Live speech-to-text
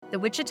The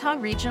Wichita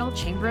Regional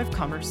Chamber of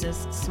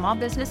Commerce's small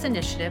business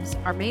initiatives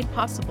are made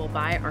possible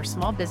by our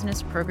small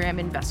business program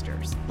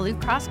investors, Blue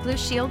Cross Blue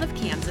Shield of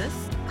Kansas,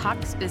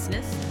 Cox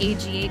Business,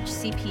 AGH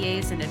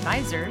CPAs and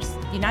Advisors,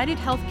 United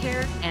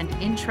Healthcare, and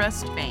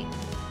Intrust Bank.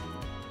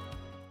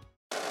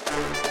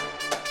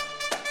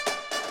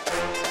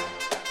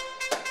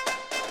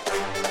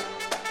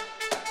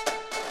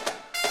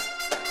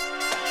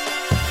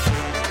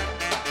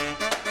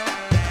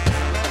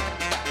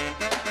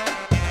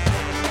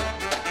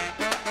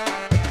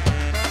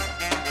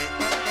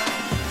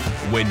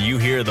 When you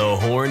hear the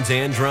horns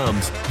and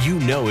drums, you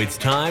know it's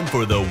time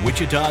for the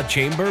Wichita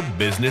Chamber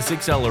Business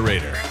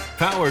Accelerator,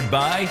 powered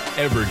by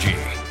Evergy.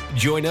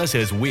 Join us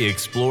as we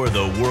explore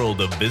the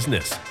world of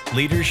business,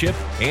 leadership,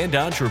 and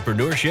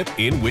entrepreneurship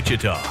in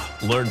Wichita.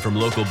 Learn from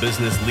local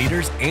business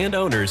leaders and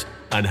owners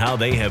on how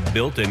they have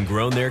built and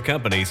grown their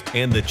companies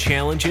and the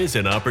challenges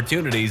and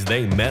opportunities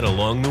they met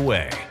along the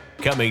way.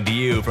 Coming to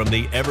you from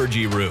the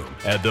Evergy Room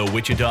at the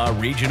Wichita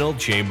Regional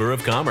Chamber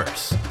of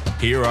Commerce.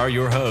 Here are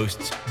your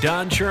hosts,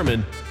 Don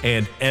Sherman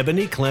and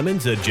Ebony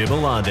Clemens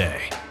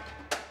Ajibalade.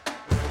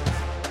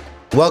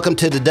 Welcome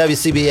to the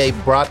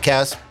WCBA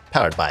broadcast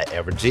powered by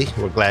Evergy.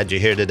 We're glad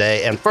you're here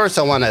today. And first,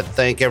 I want to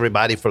thank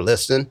everybody for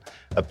listening.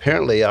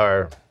 Apparently,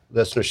 our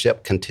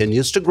listenership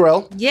continues to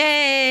grow.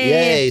 Yay!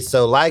 Yay.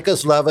 So like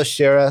us, love us,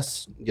 share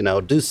us,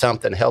 do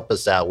something, help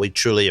us out. We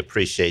truly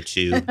appreciate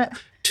you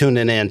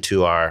tuning in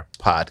to our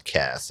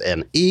podcast.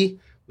 And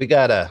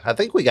I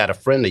think we got a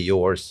friend of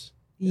yours.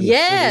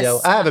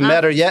 Yes. I haven't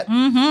met her yet.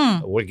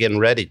 Mm-hmm. We're getting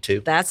ready to.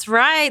 That's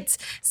right.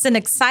 It's an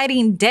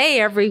exciting day,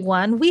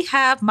 everyone. We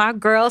have my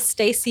girl,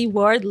 Stacey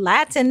Ward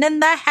Latin in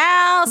the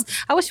house.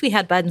 I wish we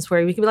had buttons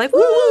where we could be like, woo,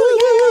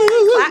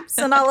 yeah, claps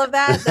and all of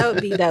that. That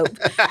would be dope.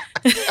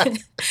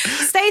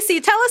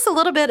 Stacey, tell us a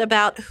little bit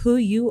about who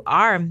you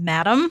are,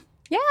 madam.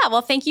 Yeah,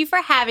 well, thank you for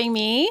having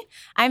me.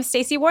 I'm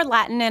Stacey Ward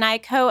Latin, and I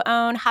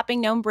co-own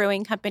Hopping Gnome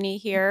Brewing Company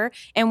here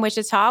in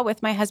Wichita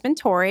with my husband,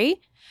 Tori.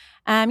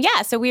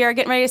 So we are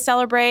getting ready to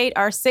celebrate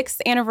our 6th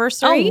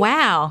anniversary. Oh,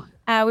 wow.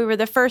 We were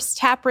the first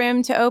tap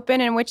room to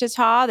open in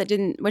Wichita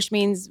which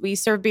means we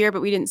serve beer,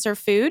 but we didn't serve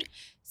food.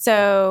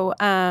 So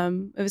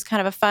it was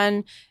kind of a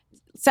fun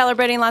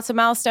celebrating lots of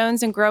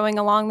milestones and growing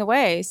along the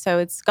way. So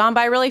it's gone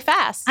by really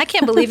fast. I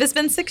can't believe it's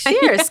been 6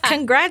 years. Yeah.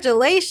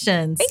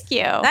 Congratulations. Thank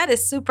you. That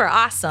is super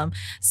awesome.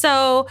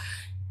 So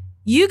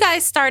you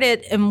guys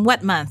started in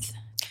what month?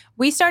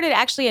 We started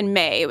actually in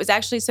May. It was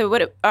actually,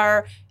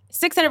 our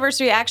 6th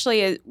anniversary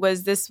actually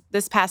was this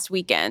past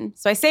weekend.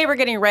 So I say we're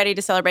getting ready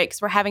to celebrate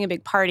because we're having a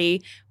big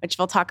party, which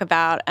we'll talk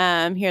about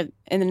here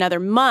in another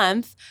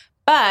month.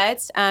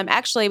 But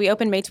actually, we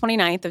opened May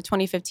 29th of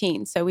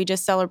 2015. So we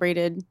just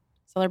celebrated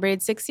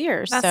 6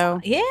 years. That's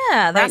right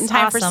in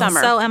time awesome. for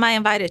summer. So am I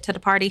invited to the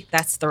party?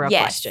 That's the real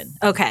Yes. question.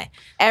 Okay.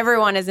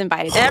 Everyone is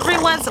invited.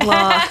 Everyone's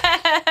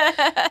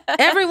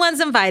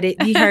invited.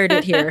 You heard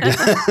it here.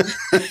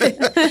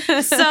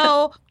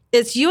 So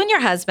it's you and your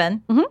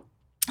husband. Mm-hmm.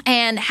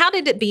 And how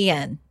did it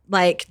begin?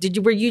 Like,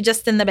 were you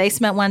just in the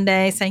basement one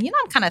day saying,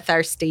 I'm kind of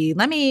thirsty.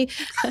 Let me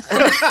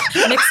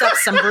mix up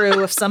some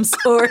brew of some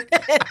sort.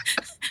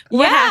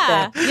 What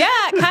happened?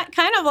 Yeah,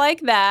 kind of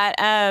like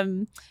that.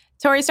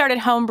 Tori started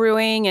home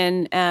brewing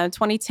in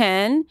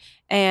 2010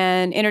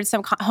 and entered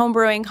some home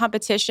brewing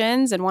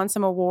competitions and won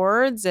some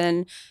awards.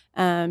 And,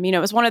 it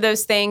was one of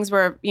those things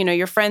where,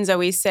 your friends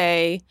always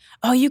say,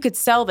 oh, you could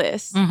sell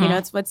this.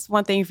 Mm-hmm. It's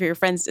one thing for your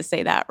friends to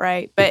say that,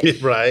 right? But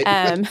right.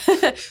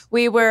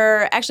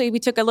 we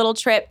took a little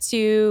trip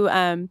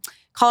to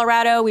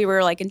Colorado. We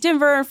were like in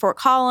Denver and Fort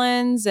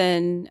Collins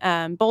and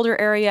Boulder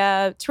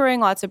area, touring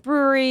lots of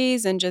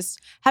breweries and just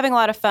having a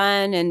lot of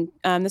fun. And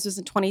this was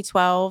in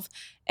 2012.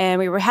 And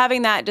we were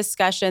having that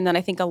discussion that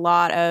I think a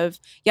lot of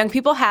young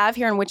people have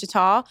here in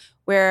Wichita,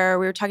 where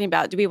we were talking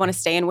about, do we want to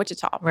stay in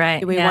Wichita? Right.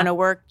 Do we want to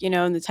work,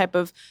 in the type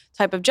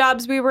of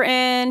jobs we were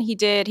in? He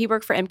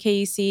worked for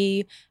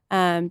MKEC,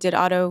 did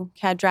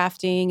AutoCAD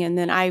drafting, and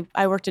then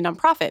I worked in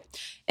nonprofit.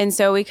 And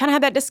so we kind of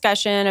had that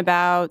discussion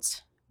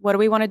about what do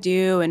we want to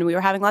do? And we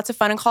were having lots of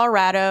fun in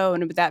Colorado,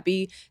 and would that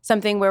be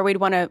something where we'd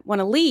want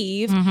to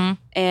leave? Mm-hmm.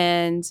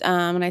 And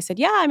I said,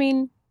 yeah, I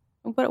mean,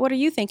 what are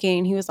you thinking?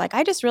 And he was like,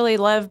 I just really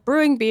love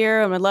brewing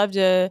beer and would love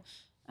to,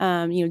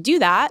 do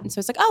that. And so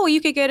it's like, oh, well,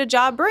 you could get a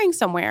job brewing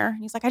somewhere.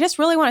 And he's like, I just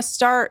really want to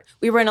start.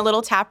 We were in a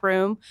little tap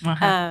room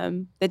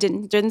that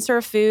didn't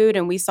serve food,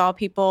 and we saw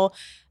people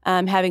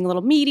having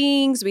little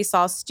meetings. We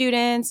saw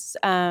students,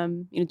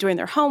 doing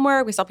their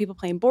homework. We saw people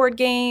playing board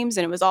games,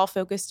 and it was all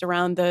focused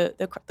around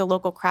the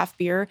local craft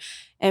beer.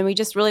 And we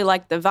just really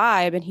liked the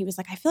vibe. And he was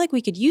like, I feel like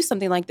we could use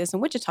something like this in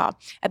Wichita.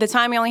 At the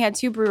time, we only had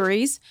 2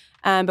 breweries,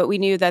 but we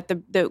knew that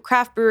the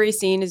craft brewery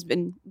scene has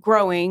been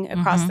growing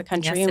across the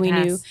country, yes, and we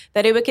knew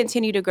that it would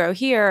continue to grow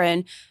here.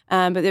 And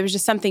but there was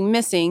just something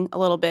missing a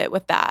little bit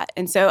with that.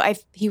 And so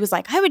he was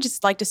like, I would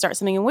just like to start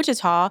something in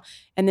Wichita,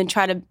 and then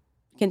try to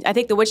I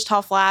think the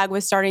Wichita flag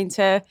was starting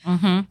to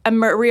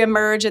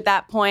reemerge at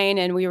that point,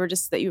 and we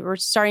were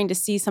starting to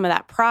see some of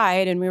that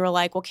pride, and we were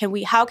like, well,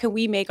 how can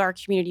we make our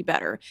community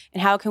better,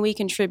 and how can we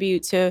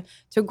contribute to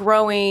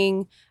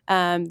growing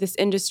this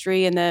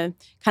industry and the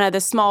kind of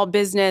the small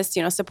business,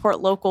 support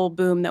local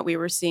boom that we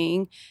were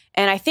seeing.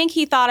 And I think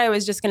he thought I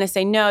was just going to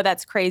say, no,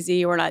 that's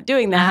crazy. We're not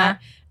doing that.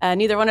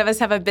 Neither one of us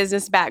have a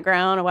business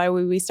background. Why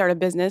would we start a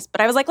business?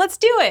 But I was like, let's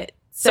do it.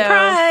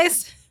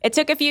 Surprise! So it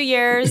took a few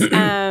years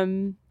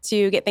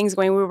to get things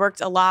going. We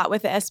worked a lot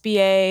with the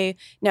SBA,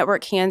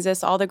 Network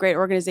Kansas, all the great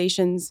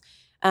organizations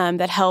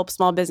that help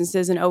small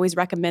businesses, and always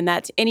recommend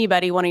that to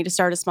anybody wanting to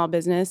start a small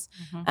business,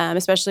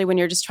 especially when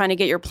you're just trying to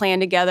get your plan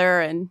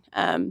together. And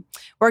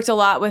worked a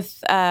lot with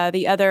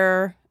the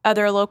other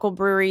local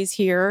breweries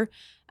here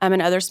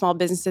and other small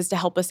businesses to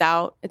help us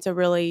out. It's a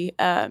really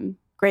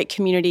great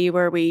community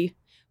where we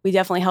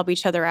definitely help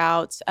each other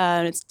out.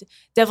 It's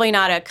definitely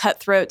not a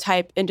cutthroat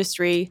type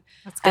industry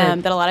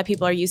that a lot of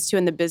people are used to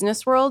in the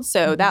business world.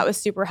 So that was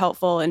super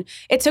helpful. And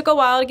it took a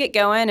while to get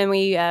going, and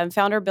we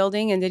found our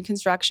building and did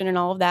construction and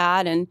all of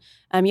that. And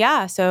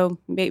so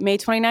May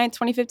 29th,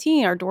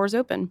 2015, our doors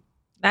open.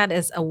 That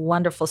is a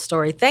wonderful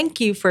story. Thank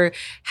you for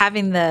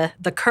having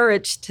the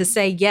courage to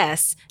say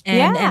yes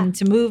and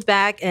to move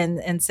back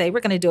and say, we're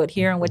going to do it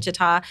here in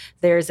Wichita.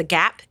 There's a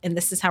gap, and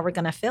this is how we're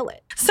going to fill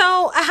it.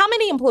 So how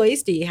many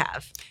employees do you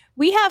have?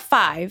 We have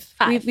 5.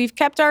 We've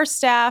kept our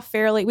staff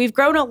we've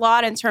grown a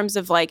lot in terms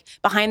of like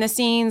behind the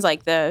scenes.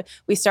 Like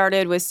we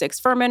started with 6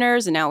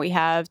 fermenters, and now we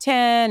have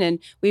 10, and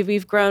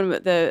we've grown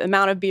the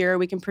amount of beer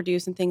we can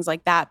produce and things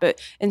like that. But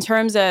in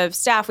terms of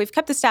staff, we've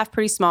kept the staff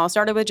pretty small.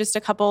 Started with just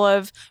a couple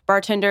of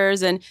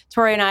bartenders, and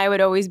Tori and I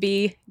would always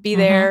be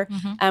there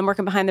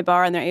working behind the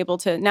bar, and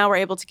now we're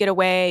able to get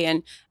away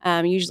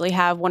and usually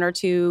have 1 or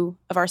 2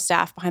 of our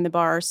staff behind the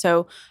bar.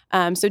 So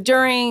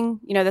during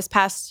this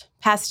past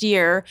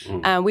year,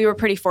 we were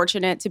pretty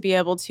fortunate to be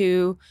able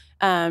to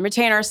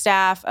retain our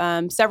staff.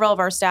 Several of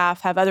our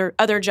staff have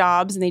other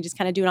jobs, and they just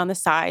kind of do it on the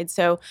side.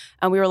 So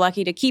we were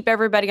lucky to keep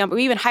everybody on. But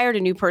we even hired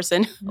a new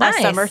person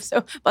last summer.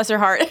 So bless her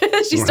heart,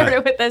 she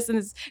started with us in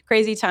this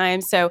crazy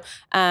time. So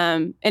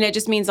and it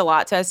just means a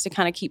lot to us to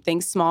kind of keep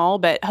things small.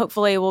 But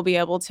hopefully we'll be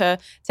able to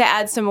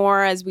add some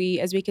more as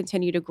we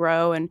continue to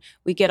grow. And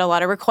we get a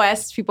lot of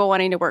requests, people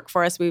wanting to work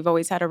for us. We've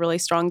always had a really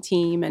strong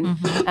team,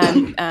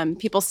 and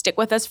people stick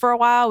with us for a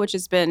while, which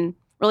has been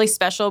really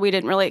special. We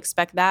didn't really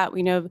expect that.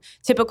 We know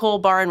typical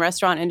bar and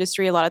restaurant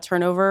industry, a lot of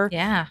turnover.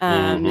 Yeah.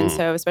 And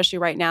so especially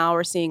right now,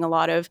 we're seeing a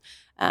lot of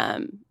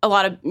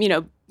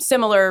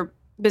similar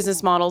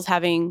business models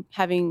having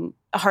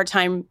a hard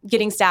time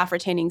getting staff,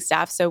 retaining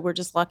staff. So we're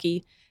just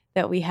lucky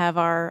that we have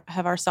our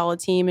solid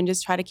team, and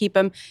just try to keep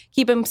them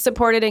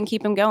supported and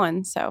keep them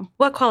going. So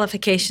what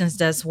qualifications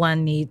does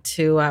one need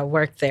to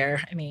work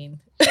there? I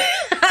mean,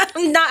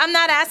 I'm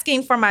not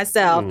asking for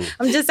myself.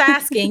 I'm just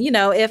asking,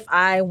 if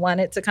I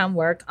wanted to come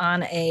work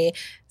on a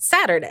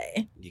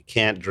Saturday. You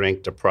can't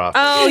drink to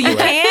profit. Oh, you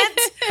can't?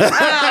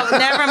 Oh,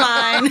 never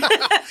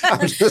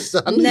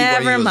mind.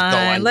 Never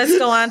mind. Let's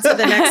go on to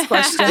the next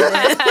question.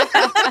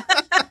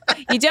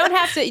 You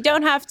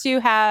don't have to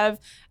have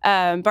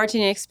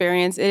bartending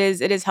experience.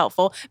 It is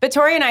helpful. But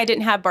Tori and I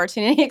didn't have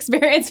bartending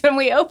experience when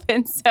we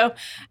opened, so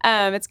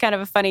it's kind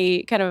of a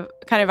funny, kind of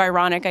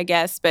ironic, I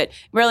guess. But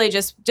really,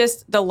 just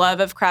the love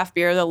of craft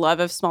beer, the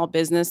love of small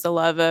business, the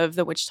love of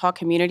the Wichita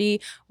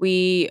community.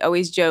 We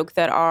always joke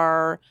that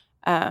our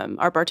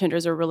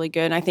bartenders are really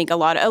good. And I think a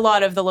lot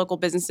of the local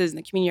businesses in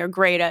the community are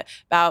great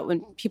about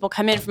when people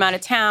come in from out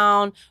of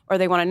town, or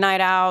they want a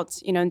night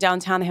out, in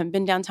downtown. They haven't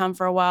been downtown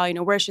for a while.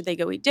 Where should they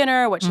go eat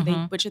dinner? What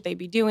should they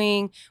be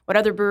doing? What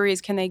other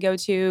breweries can they go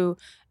to?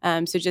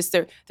 So just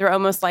they're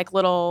almost like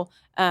little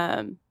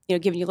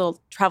giving you little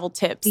travel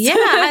tips. Yeah,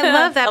 I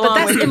love that. But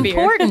that's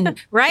important,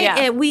 right? Yeah.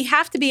 And we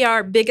have to be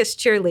our biggest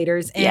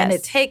cheerleaders. And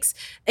it takes,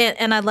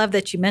 and I love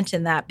that you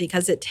mentioned that,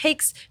 because it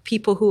takes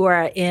people who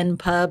are in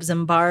pubs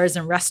and bars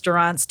and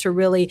restaurants to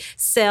really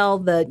sell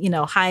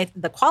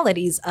the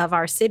qualities of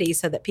our city,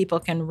 so that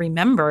people can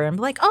remember and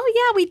be like, oh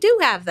yeah, we do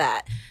have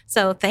that.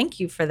 So thank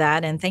you for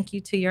that. And thank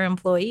you to your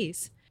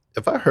employees.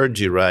 If I heard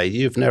you right,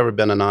 you've never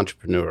been an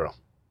entrepreneur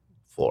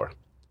before.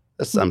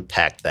 Let's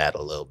unpack that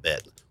a little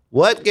bit.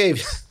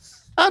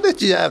 How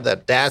did you have the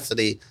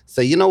audacity to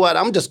say, you know what,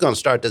 I'm just going to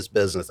start this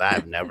business?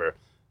 I've never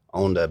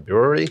owned a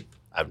brewery.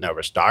 I've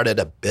never started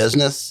a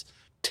business.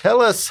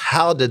 Tell us,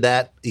 how did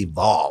that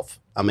evolve?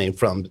 I mean,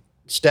 from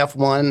step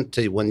one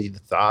to when you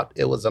thought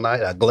it was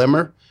a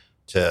glimmer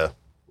to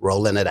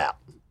rolling it out.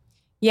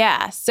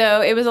 Yeah,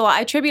 so it was a lot.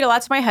 I attribute a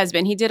lot to my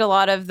husband. He did a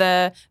lot of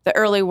the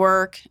early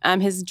work.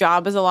 His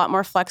job was a lot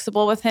more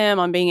flexible with him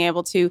on being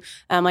able to,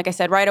 like I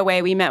said, right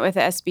away, we met with the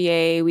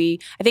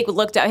SBA. I think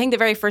the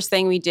very first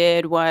thing we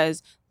did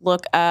was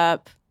look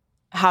up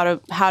how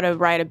to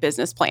write a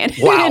business plan.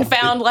 Wow. And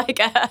found like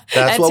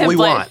That's a what we template.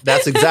 want.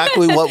 That's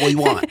exactly what we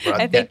want.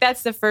 Right? I think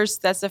that's the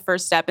first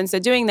step. And so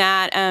doing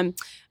that,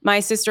 my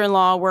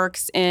sister-in-law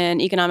works in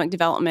economic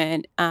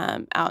development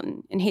out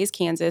in Hays,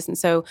 Kansas. And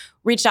so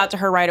reached out to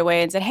her right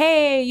away and said,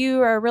 hey,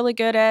 you are really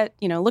good at,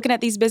 looking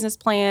at these business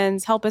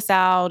plans, help us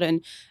out.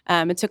 And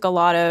it took a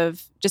lot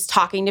of just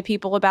talking to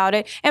people about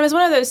it. And it was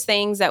one of those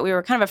things that we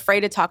were kind of afraid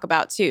to talk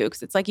about too,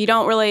 because it's like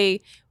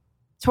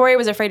Tori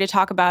was afraid to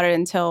talk about it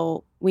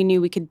until we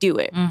knew we could do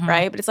it,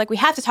 right? But it's like we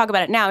have to talk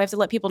about it now. We have to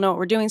let people know what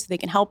we're doing so they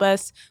can help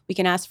us. We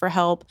can ask for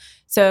help.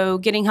 So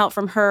getting help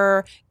from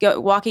her,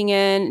 walking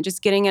in,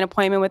 just getting an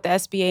appointment with the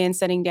SBA and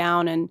sitting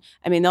down, and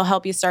I mean they'll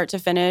help you start to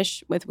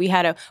finish. We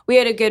had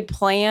a good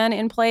plan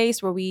in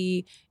place where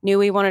we knew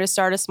we wanted to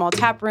start a small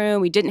tap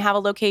room. We didn't have a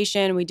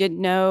location. We didn't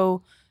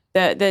know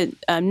the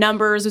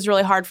numbers. Was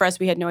really hard for us.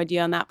 We had no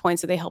idea on that point,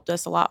 so they helped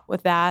us a lot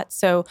with that.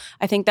 So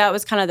I think that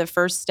was kind of the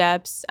first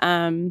steps.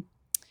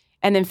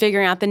 And then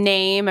figuring out the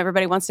name.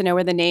 Everybody wants to know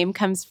where the name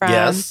comes from.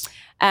 Yes.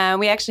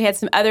 We actually had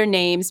some other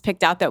names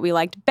picked out that we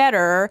liked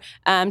better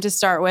to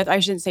start with. I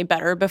shouldn't say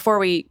better. Before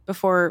we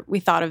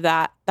thought of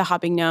that, the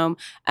Hopping Gnome,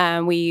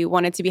 we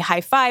wanted to be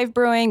High Five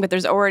Brewing, but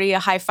there's already a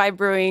High Five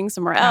Brewing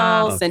somewhere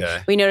else. Okay.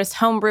 And we noticed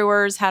home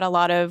brewers had a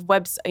lot of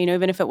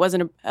even if it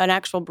wasn't an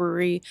actual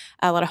brewery,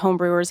 a lot of home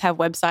brewers have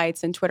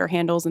websites and Twitter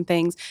handles and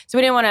things. So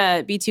we didn't want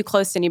to be too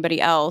close to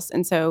anybody else.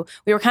 And so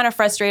we were kind of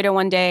frustrated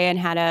one day and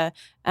had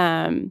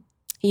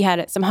he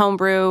had some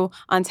homebrew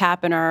on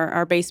tap in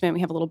our basement. We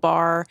have a little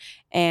bar,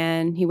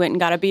 and he went and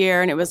got a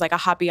beer, and it was like a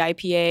hoppy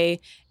IPA.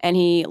 And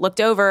he looked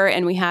over,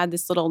 and we had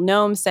this little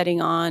gnome setting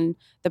on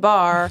the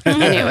bar,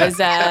 and it was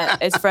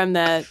it's from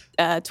the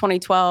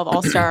 2012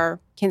 All-Star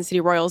Kansas City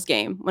Royals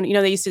game when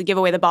they used to give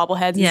away the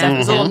bobbleheads and stuff. It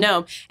was a little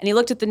gnome, and he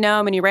looked at the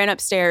gnome, and he ran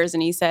upstairs,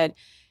 and he said,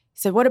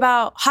 what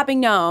about Hopping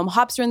Gnome?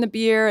 Hops are in the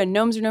beer and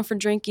gnomes are known for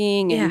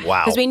drinking. And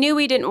Wow. Because we knew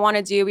we didn't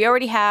want to we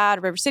already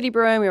had River City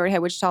Brewing. We already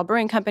had Wichita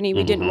Brewing Company.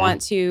 We didn't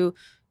want to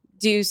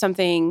do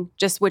something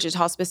just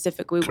Wichita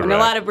specific. And a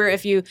lot of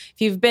if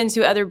you've been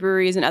to other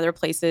breweries and other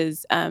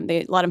places, a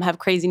lot of them have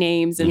crazy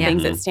names and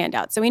things that stand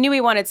out. So we knew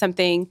we wanted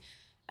something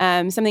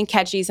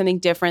catchy, something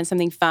different,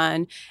 something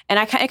fun. And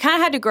it kind of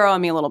had to grow on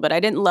me a little bit. I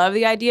didn't love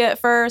the idea at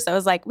first. I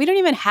was like, we don't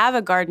even have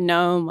a garden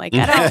gnome. Like,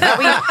 I don't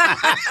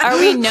are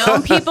we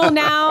gnome people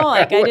now?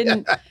 Like, I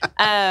didn't.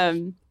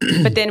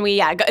 But then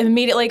we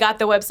immediately got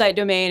the website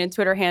domain and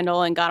Twitter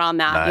handle and got on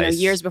that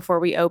years before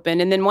we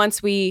opened. And then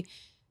once we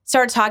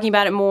started talking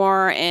about it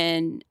more,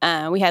 and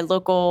we had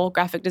local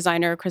graphic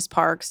designer Chris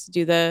Parks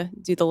do the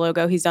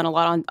logo. He's done a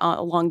lot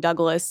along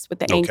Douglas with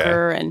the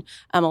anchor and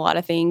a lot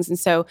of things. And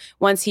so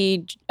once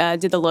he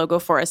did the logo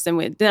for us, then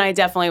I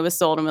definitely was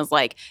sold and was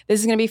like, this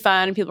is going to be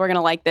fun. People are going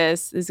to like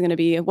this. This is going to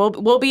be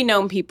we'll be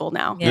gnome people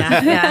now.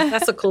 Yeah,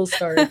 that's a cool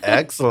story.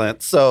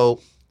 Excellent.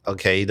 So,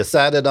 you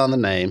decided on the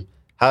name.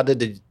 How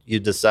did you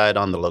decide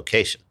on the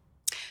location?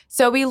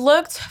 So we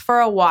looked for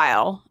a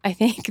while. I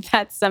think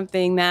that's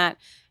something that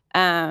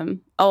a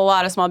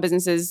lot of small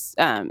businesses,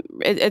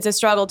 it's a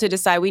struggle to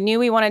decide. We knew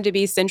we wanted to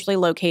be centrally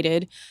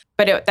located,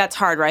 but that's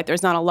hard, right?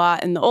 There's not a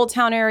lot in the Old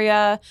Town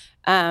area.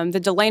 The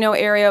Delano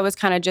area was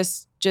kind of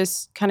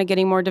just kind of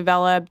getting more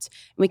developed.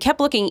 And we kept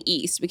looking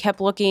east. We kept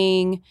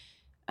looking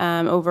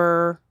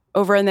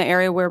over in the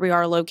area where we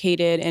are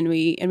located, and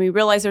we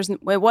realized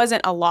it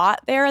wasn't a lot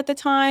there at the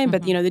time,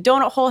 but the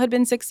Donut Hole had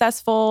been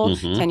successful,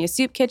 Tanya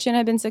Soup Kitchen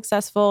had been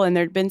successful, and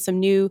there'd been some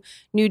new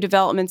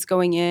developments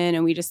going in,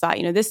 and we just thought,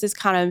 this is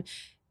kind of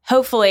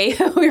hopefully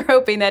we were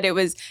hoping that it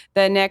was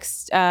the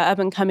next up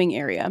and coming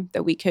area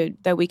that we could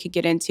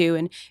get into,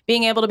 and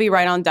being able to be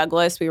right on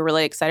Douglas, we were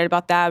really excited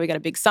about that. We got a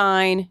big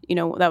sign,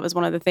 that was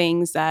one of the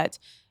things that.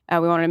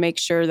 We wanted to make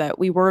sure that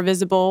we were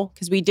visible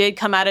because we did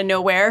come out of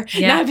nowhere,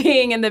 not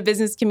being in the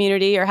business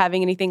community or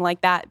having anything like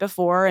that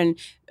before and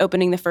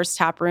opening the first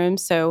tap room.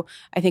 So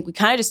I think we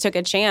kind of just took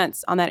a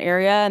chance on that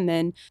area. And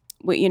then,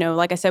 we,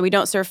 like I said, we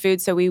don't serve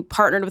food. So we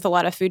partnered with a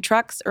lot of food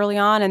trucks early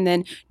on. And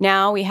then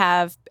now we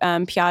have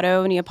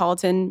Piatto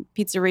Neapolitan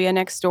Pizzeria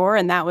next door.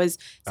 And that was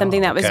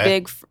something that was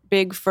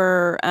big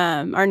for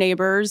our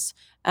neighbors.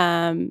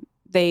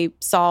 They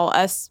saw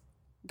us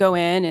go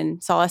in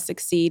and saw us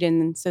succeed.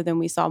 And so then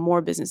we saw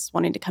more businesses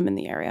wanting to come in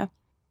the area.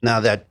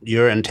 Now that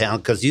you're in town,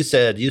 because you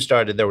said you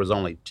started, there was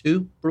only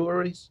 2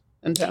 breweries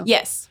in town?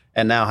 Yes.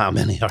 And now how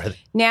many are there?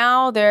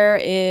 Now there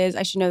is,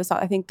 I should know this,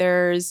 I think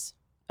there's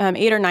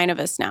 8 or 9 of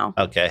us now.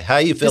 Okay. How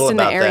you feel Just in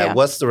the about area. that?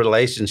 What's the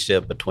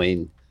relationship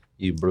between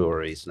you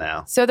breweries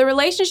now? So the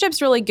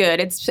relationship's really good.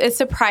 It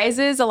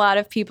surprises a lot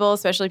of people,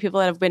 especially people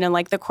that have been in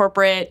like the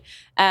corporate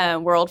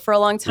world for a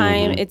long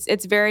time.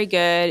 It's very good.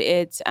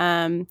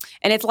 And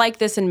it's like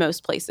this in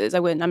most places.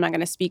 I'm not going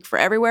to speak for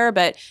everywhere,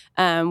 but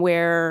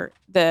where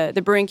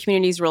the brewing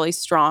community is really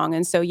strong.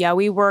 And so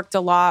we worked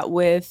a lot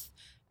with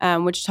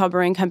Wichita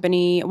Brewing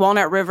Company.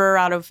 Walnut River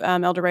out of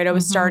El Dorado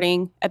was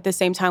starting at the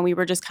same time we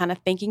were just kind of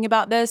thinking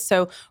about this.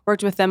 So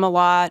worked with them a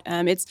lot.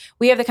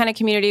 We have the kind of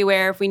community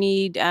where if we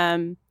need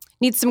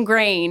need some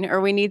grain or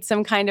we need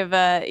some kind of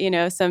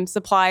some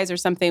supplies or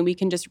something, we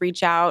can just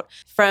reach out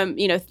from,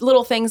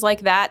 little things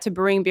like that to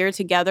brewing beer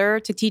together,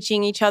 to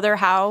teaching each other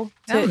how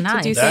to do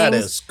things. That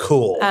is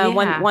cool.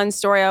 One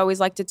story I always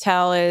like to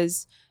tell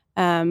is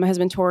my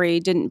husband, Tori,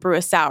 didn't brew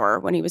a sour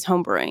when he was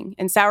home brewing.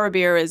 And sour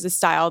beer is a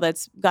style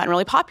that's gotten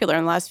really popular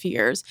in the last few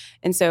years.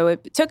 And so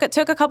it took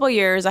a couple of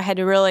years. I had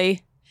to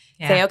really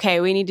say, okay,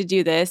 we need to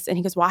do this. And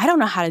he goes, well, I don't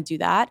know how to do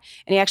that.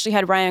 And he actually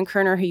had Ryan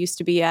Kerner, who used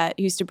to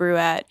brew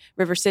at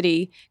River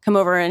City, come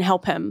over and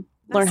help him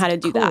learn how to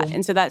do that.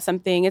 And so that's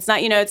something,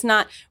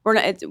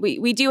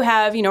 we do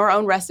have, our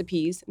own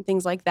recipes and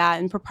things like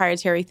that and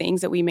proprietary things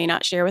that we may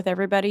not share with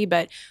everybody,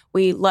 but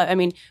we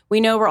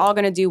know we're all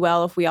going to do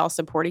well if we all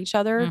support each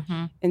other.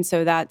 Mm-hmm. And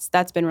so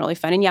that's been really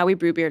fun. And we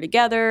brew beer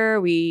together.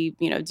 We,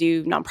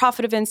 do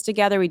nonprofit events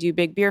together. We do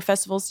big beer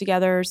festivals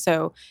together.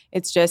 So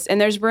it's just,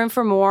 and there's room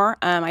for more.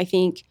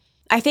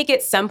 I think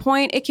at some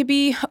point it could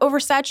be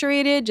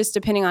oversaturated, just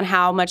depending on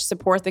how much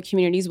support the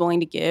community is willing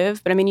to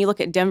give. But you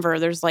look at Denver,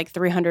 there's like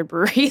 300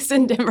 breweries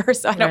in Denver.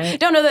 So I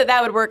don't know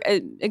that would work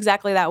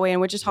exactly that way in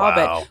Wichita,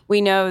 but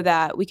we know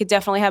that we could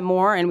definitely have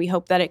more, and we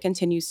hope that it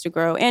continues to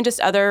grow. And just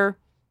other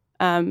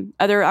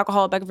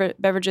alcoholic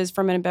beverages,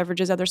 fermented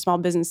beverages, other small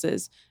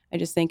businesses. I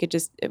just think it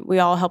just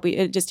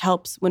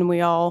helps when we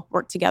all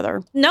work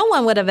together. No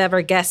one would have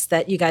ever guessed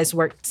that you guys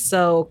worked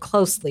so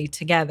closely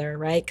together,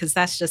 right? Because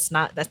that's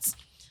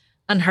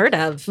unheard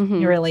of,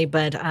 really,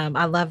 but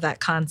I love that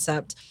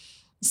concept.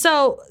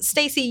 So,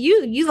 Stacy,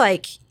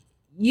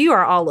 you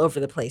are all over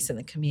the place in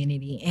the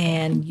community,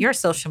 and your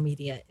social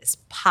media is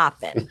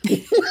popping.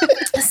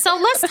 So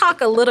let's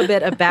talk a little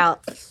bit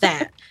about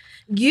that.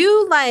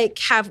 You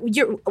have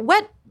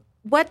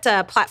what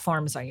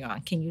platforms are you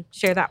on? Can you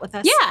share that with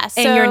us? Yeah,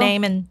 and your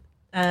name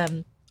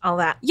and all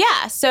that.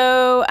 Yeah.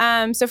 So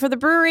for the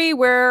brewery,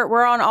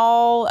 we're on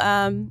all,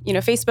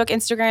 Facebook,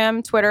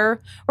 Instagram, Twitter.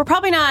 We're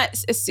probably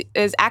not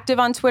as active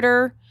on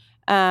Twitter.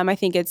 I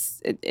think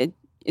it's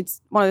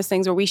one of those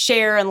things where we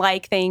share and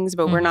like things,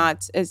 but we're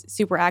not as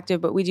super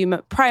active. But we do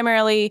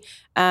primarily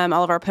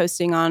all of our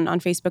posting on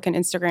Facebook and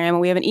Instagram,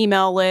 and we have an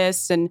email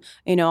list and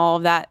all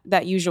of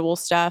that usual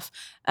stuff.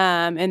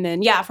 And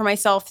then for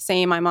myself,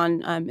 same. I'm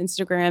on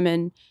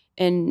Instagram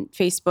and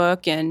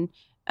Facebook and.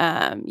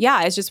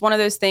 It's just one of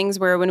those things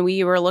where when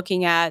we were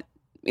looking at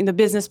the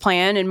business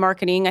plan and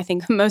marketing, I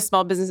think most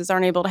small businesses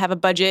aren't able to have a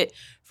budget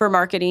for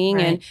marketing.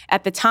 Right. And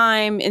at the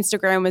time,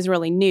 Instagram was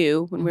really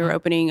new when we were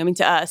opening.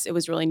 To us, it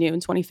was really new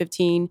in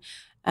 2015.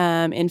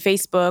 And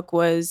Facebook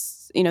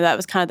was, that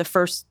was kind of the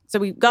first. So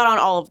we got on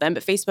all of them,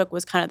 but Facebook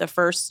was kind of the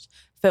first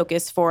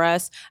focus for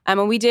us.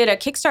 And we did a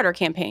Kickstarter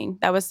campaign.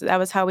 That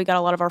was how we got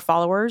a lot of our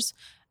followers.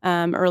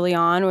 Early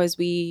on was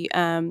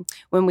when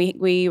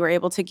we were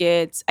able to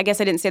get, I guess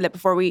I didn't say that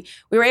before, we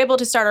were able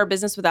to start our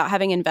business without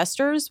having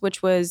investors,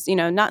 which was,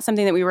 not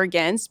something that we were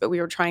against, but we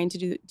were trying to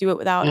do it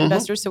without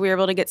investors. So we were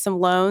able to get some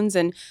loans.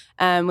 And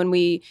when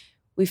we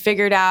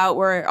figured out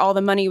where all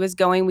the money was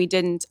going, we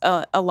didn't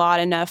allot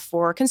enough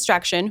for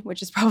construction,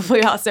 which is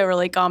probably also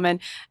really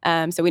common.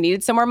 So we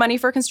needed some more money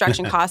for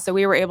construction costs. So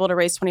we were able to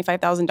raise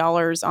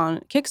 $25,000 on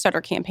a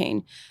Kickstarter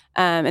campaign.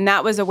 And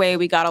that was a way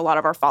we got a lot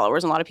of our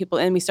followers and a lot of people.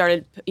 And we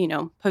started,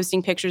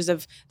 posting pictures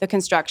of the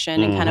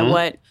construction and kind of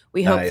what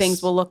we hope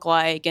things will look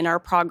like and our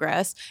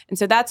progress. And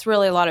so that's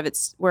really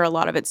where a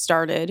lot of it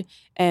started.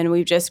 And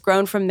we've just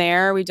grown from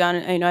there. We've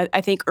done,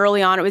 I think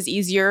early on it was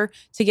easier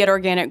to get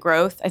organic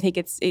growth. I think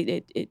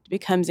it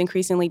becomes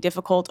increasingly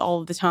difficult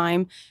all of the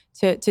time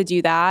to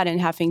do that,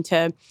 and having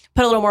to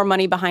put a little more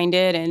money behind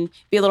it and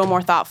be a little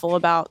more thoughtful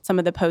about some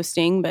of the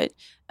posting. But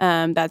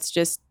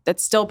that's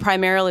still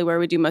primarily where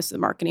we do most of the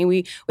marketing.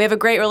 We have a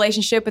great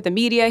relationship with the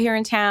media here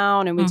in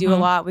town, and we do a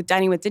lot with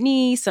Dining with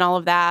Denise and all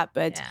of that.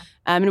 But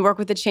and work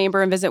with the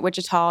Chamber and Visit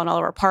Wichita and all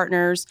of our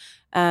partners.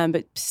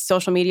 But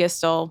social media is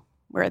still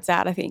where it's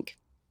at, I think.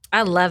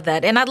 I love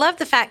that, and I love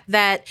the fact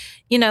that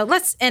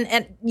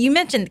and you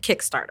mentioned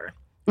Kickstarter.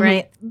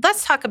 Right.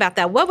 Let's talk about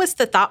that. What was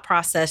the thought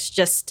process?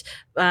 Just,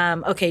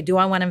 okay, do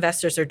I want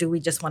investors, or do we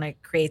just want to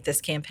create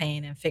this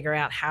campaign and figure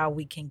out how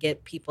we can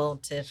get people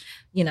to,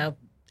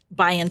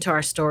 buy into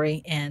our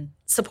story and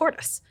support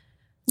us?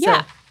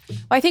 Yeah.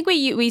 Well, I think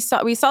we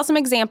saw some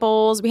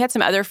examples. We had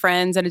some other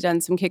friends that had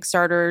done some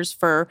Kickstarters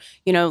for,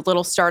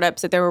 little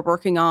startups that they were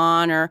working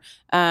on, or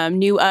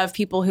knew of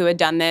people who had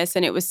done this,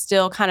 and it was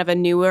still kind of a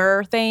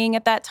newer thing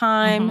at that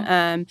time.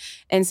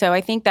 And so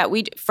I think that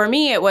for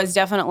me, it was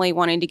definitely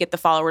wanting to get the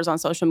followers on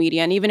social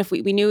media. And even if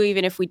we knew,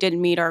 even if we didn't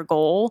meet our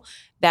goal,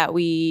 that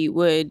we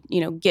would,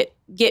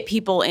 get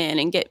people in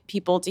and get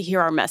people to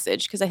hear our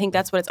message, because I think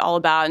that's what it's all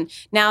about. And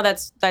now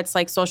that's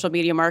like social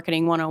media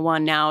marketing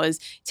 101 now, is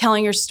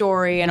telling your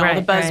story and all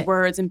the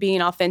buzzwords and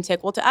being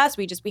authentic. Well, to us,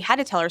 we had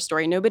to tell our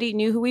story. Nobody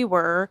knew who we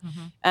were.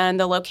 And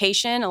the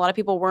location, a lot of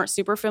people weren't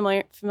super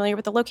familiar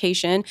with the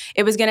location.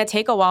 It was going to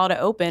take a while to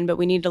open, but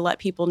we needed to let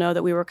people know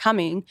that we were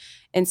coming.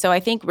 And so I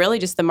think really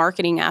just the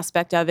marketing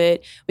aspect of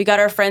it, we got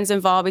our friends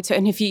involved.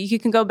 And if you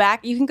can go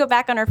back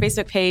on our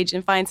Facebook page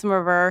and find some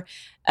of our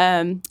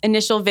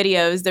initial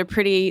videos.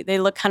 They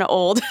look kind of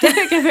old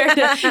compared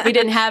to, we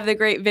didn't have the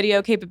great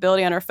video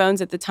capability on our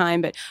phones at the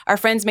time, but our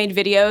friends made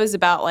videos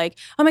about like,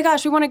 oh my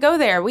gosh, we want to go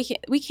there. We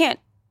can't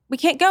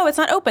go. It's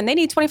not open. They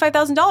need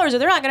 $25,000 or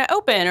they're not going to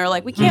open, or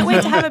like, we can't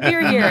wait to have a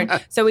beer here.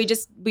 And so we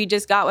just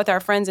got with our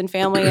friends and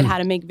family and how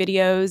to make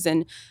videos.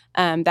 And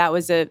that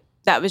was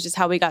just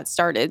how we got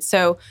started.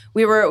 So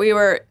we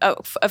were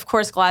of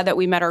course glad that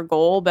we met our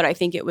goal, but I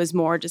think it was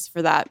more just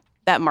for that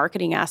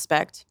marketing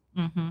aspect.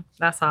 Mm-hmm.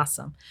 That's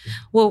awesome.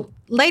 Well,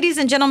 ladies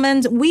and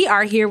gentlemen, we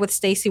are here with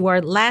Stacey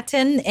Ward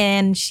Lattin,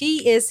 and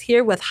she is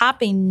here with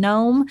Hopping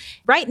Gnome.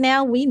 Right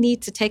now, we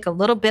need to take a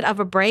little bit of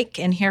a break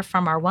and hear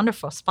from our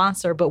wonderful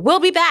sponsor, but we'll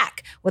be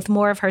back with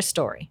more of her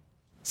story.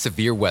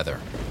 Severe weather.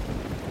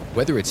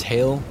 Whether it's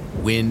hail,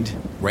 wind,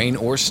 rain,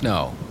 or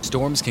snow,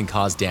 storms can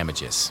cause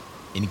damages,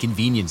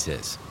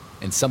 inconveniences,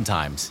 and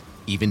sometimes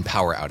even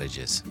power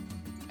outages.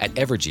 At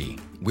Evergy,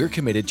 we're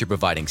committed to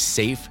providing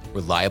safe,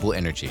 reliable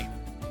energy.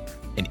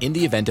 And in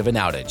the event of an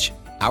outage,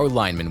 our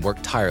linemen work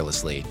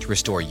tirelessly to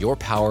restore your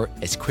power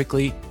as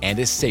quickly and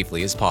as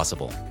safely as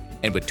possible.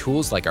 And with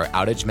tools like our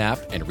outage map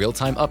and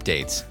real-time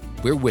updates,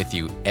 we're with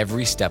you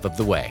every step of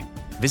the way.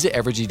 Visit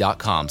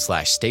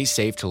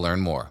evergy.com/staysafe to learn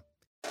more.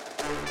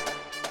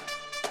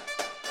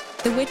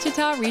 The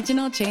Wichita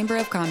Regional Chamber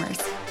of Commerce.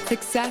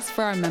 Success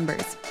for our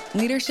members,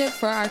 leadership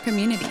for our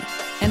community,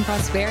 and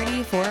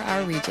prosperity for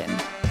our region.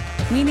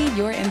 We need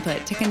your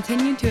input to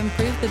continue to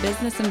improve the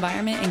business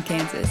environment in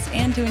Kansas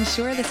and to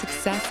ensure the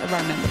success of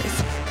our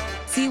members.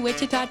 See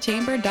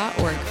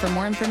wichitachamber.org for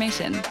more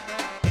information.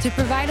 To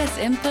provide us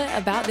input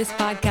about this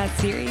podcast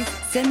series,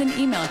 send an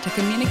email to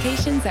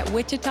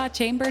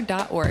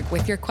communications@wichitachamber.org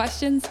with your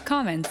questions,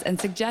 comments, and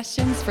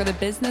suggestions for the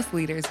business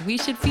leaders we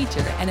should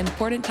feature and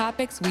important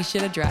topics we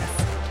should address.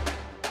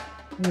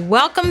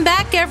 Welcome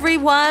back,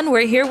 everyone.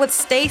 We're here with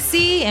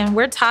Stacey, and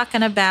we're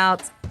talking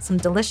about some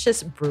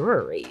delicious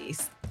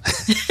breweries.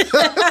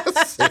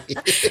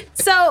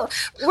 So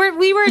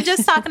we were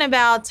just talking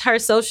about her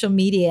social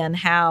media and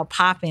how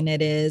popping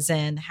it is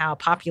and how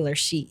popular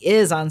she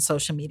is on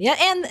social media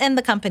and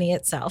the company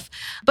itself.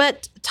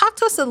 But talk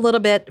to us a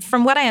little bit.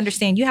 From what I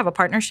understand, you have a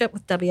partnership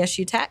with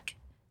WSU Tech.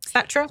 Is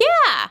that true?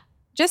 Yeah.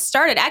 Just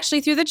started actually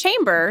through the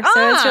chamber.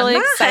 So it's really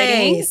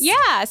exciting.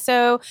 Yeah.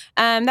 So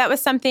that was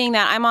something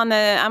that I'm on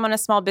a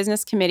small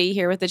business committee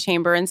here with the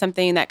chamber, and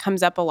something that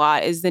comes up a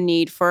lot is the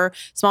need for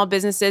small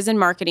businesses and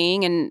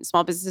marketing, and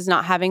small businesses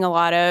not having a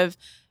lot of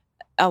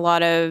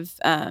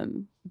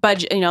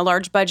budget,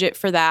 large budget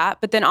for that.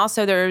 But then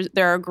also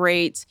there are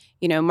great,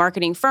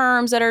 marketing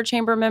firms that are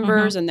chamber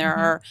members, and there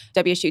are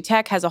WSU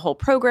Tech has a whole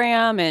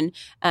program. And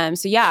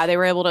so they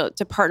were able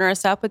to partner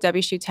us up with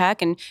WSU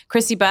Tech and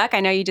Chrissy Buck.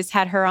 I know you just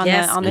had her on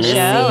the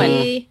show,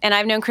 and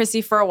I've known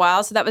Chrissy for a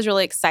while, so that was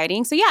really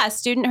exciting. So a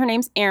student, her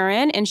name's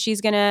Erin, and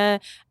she's gonna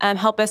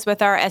help us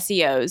with our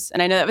SEOs.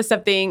 And I know that was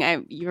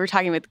something you were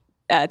talking to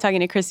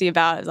Chrissy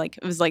about.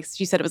 It was like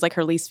she said it was like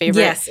her least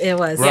favorite. Yes, it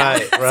was.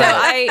 Right. So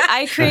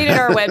I created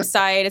our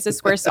website. It's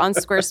on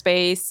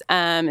Squarespace.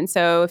 And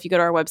so if you go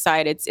to our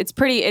website, it's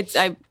pretty.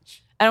 I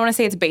don't want to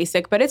say it's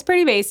basic, but it's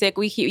pretty basic.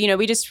 We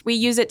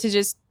use it to I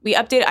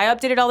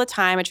update it all the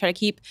time. I try to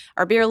keep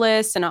our beer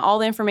list and all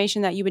the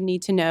information that you would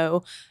need to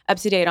know up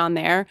to date on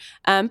there.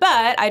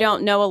 But I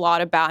don't know a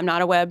lot about. I'm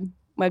not a web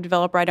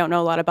developer. I don't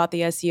know a lot about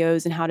the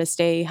SEOs and how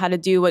to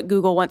do what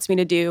Google wants me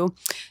to do.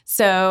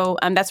 So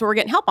that's what we're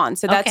getting help on.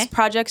 So that's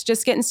projects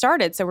just getting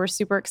started. So we're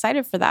super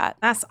excited for that.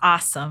 That's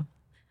awesome.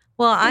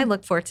 Well, I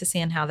look forward to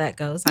seeing how that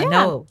goes. I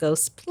know it'll go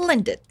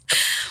splendid.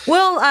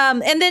 Well,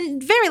 and then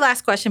very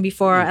last question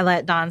before I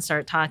let Dawn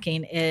start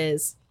talking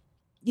is,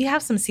 you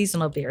have some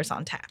seasonal beers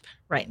on tap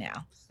right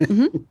now.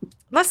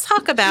 Let's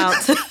talk about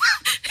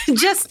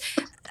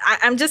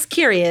I'm just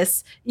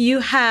curious. You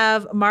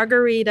have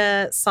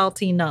Margarita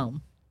Salty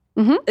Gnome.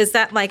 Is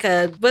that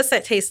what's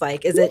that taste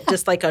like? Is it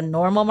just like a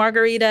normal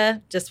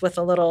margarita, just with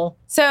a little?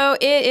 So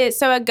it is.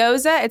 So a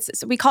Goza,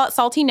 we call it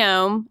Salty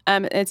Gnome.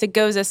 It's a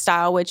Goza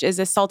style, which is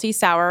a salty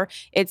sour.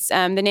 It's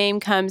the name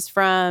comes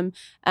from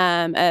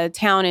a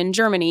town in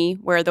Germany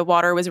where the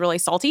water was really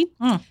salty.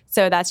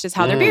 So that's just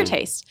how their beer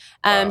tastes.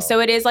 So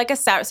it is like a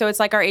sour. So it's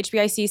like our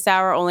HBIC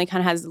sour, only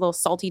kind of has a little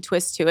salty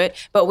twist to it.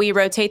 But we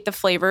rotate the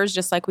flavors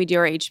just like we do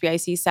our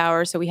HBIC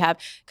sour. So we have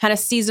kind of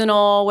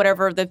seasonal,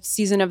 whatever the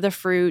season of the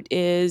fruit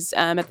is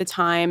at the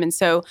time. And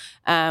so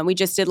we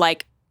just did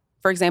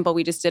for example,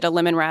 we just did a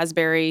lemon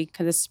raspberry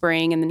because of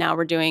spring, and then now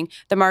we're doing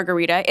the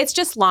margarita. It's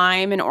just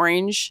lime and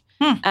orange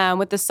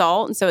with the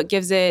salt, and so it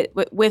gives it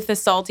with the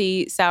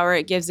salty sour.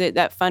 It gives it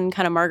that fun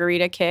kind of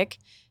margarita kick.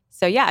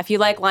 So if you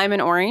like lime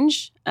and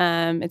orange,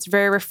 it's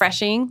very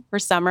refreshing for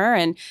summer.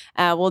 And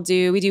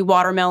we do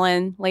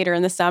watermelon later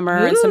in the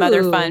summer and some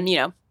other fun,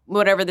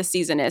 whatever the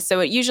season is.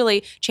 So it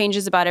usually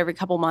changes about every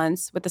couple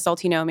months with the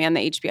Salty Gnome and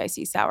the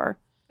HBIC sour.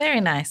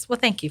 Very nice. Well,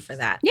 thank you for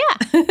that.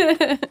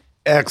 Yeah.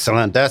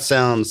 Excellent. That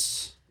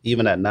sounds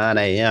even at 9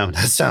 a.m.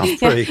 That sounds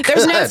pretty good.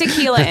 There's no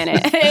tequila in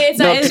it. It's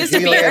just a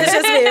tequila beer. in It's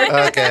it.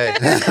 just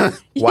beer. Okay.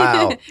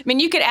 Wow. I mean,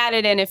 you could add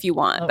it in if you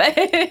want, but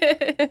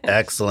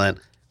Excellent.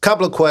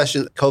 Couple of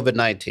questions.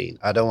 COVID-19.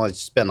 I don't want to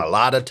spend a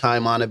lot of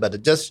time on it,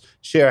 but just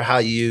share how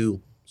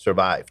you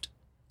survived.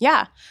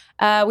 yeah.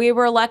 We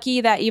were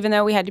lucky that even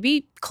though we had to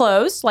be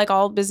closed, like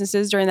all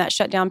businesses during that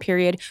shutdown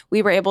period,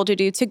 we were able to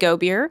do to-go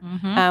beer,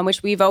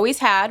 which we've always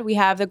had. We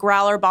have the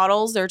growler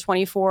bottles. They're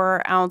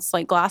 24-ounce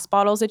like glass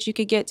bottles that you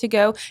could get to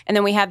go. And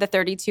then we have the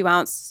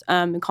 32-ounce,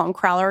 we call them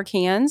growler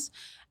cans,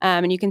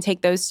 and you can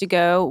take those to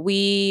go.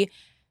 We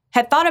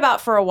had thought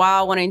about for a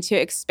while wanting to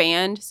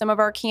expand some of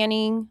our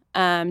canning,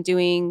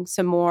 doing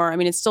some more. I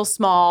mean, it's still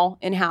small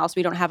in-house.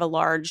 We don't have a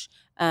large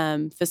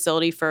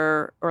facility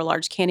or a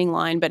large canning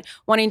line, but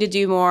wanting to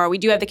do more. We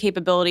do have the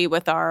capability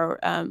with our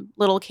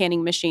little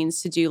canning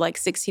machines to do like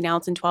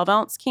 16-ounce and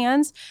 12-ounce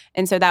cans.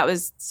 And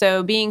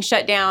so being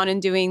shut down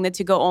and doing the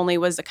to-go only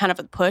was a kind of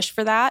a push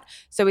for that.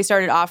 So we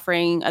started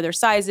offering other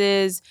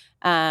sizes,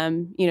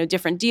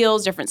 different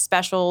deals, different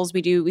specials.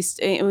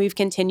 We've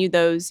continued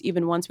those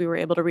even once we were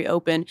able to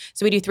reopen.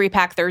 So we do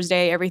 3-pack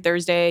Thursday. Every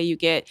Thursday, you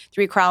get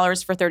 3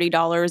 crowlers for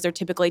 $30. They're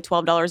typically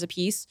 $12 a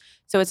piece.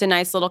 So it's a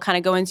nice little kind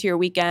of go into your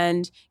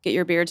weekend, get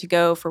your beer to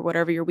go for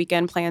whatever your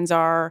weekend plans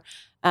are.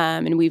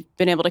 And we've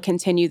been able to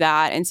continue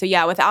that. And so,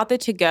 yeah, without the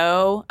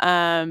to-go,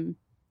 I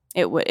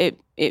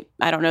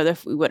don't know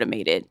if we would have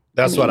made it.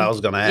 That's what I was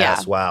going to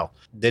ask. Yeah. Wow.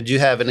 Did you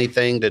have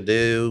anything to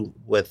do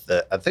with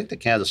I think the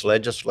Kansas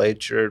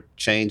legislature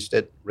changed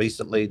it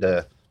recently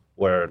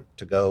where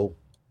to-go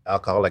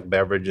alcoholic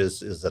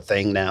beverages is a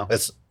thing now?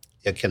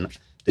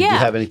 Did you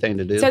have anything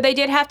to do? So they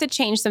did have to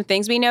change some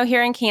things. We know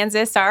here in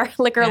Kansas, our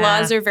liquor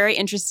laws are very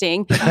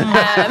interesting.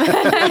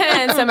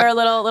 And some are a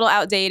little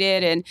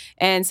outdated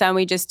and some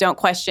we just don't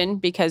question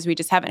because we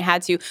just haven't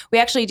had to. We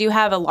actually do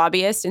have a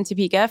lobbyist in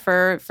Topeka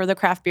for the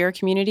craft beer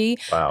community.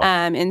 Wow.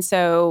 And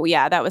so,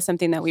 yeah, that was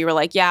something that we were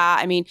like, yeah,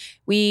 I mean,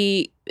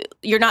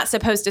 you're not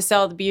supposed to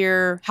sell the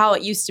beer how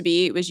it used to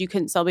be. It was you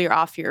couldn't sell beer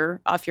off your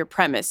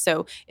premise.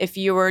 So if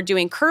you were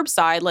doing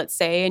curbside, let's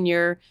say, and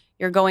you're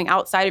going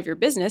outside of your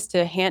business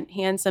to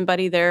hand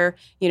somebody their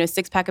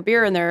 6-pack of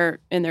beer in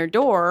their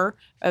door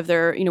of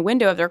their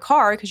window of their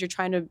car because you're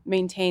trying to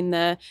maintain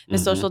the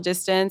social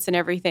distance and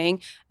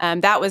everything.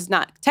 That was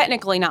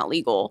technically not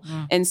legal,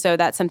 and so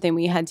that's something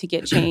we had to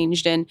get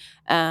changed. And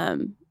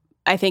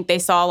I think they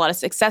saw a lot of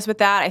success with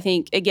that. I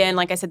think, again,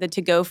 like I said, the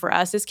to-go for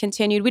us is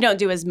continued. We don't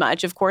do as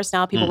much, of course,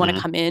 now people want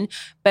to come in,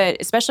 but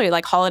especially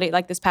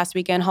like this past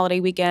weekend, holiday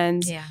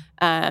weekends,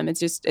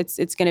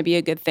 it's going to be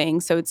a good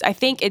thing. So I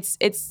think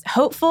it's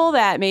hopeful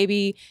that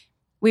maybe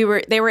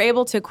they were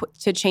able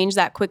to change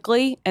that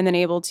quickly and then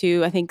able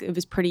to, I think it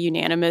was pretty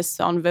unanimous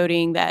on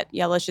voting that,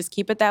 yeah, let's just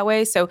keep it that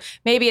way. So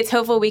maybe it's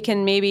hopeful we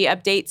can maybe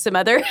update some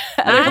other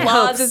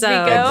laws as we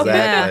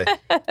go.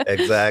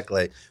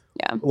 Exactly.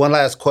 Yeah. One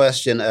last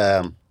question.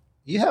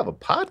 You have a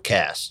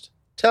podcast.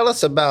 Tell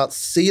us about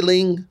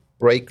Ceiling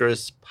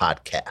Breakers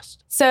Podcast.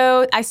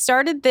 So I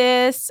started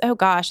this,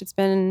 it's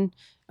been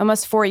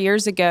almost 4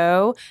 years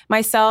ago.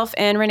 Myself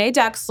and Renee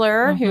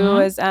Dexler, who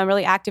was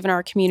really active in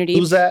our community.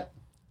 Who's that?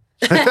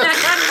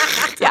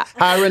 Yeah.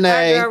 Hi,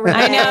 Renee.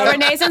 I know.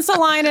 Renee's in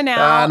Salina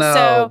now. I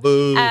know.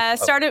 Boo.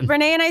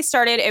 Renee and I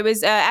started, it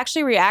was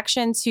actually a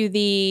reaction to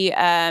the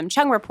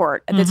Chung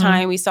report. At the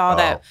time, we saw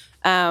that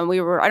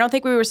I don't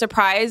think we were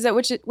surprised that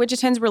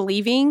Wichitans were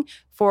leaving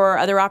for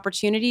other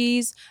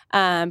opportunities,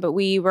 but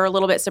we were a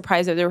little bit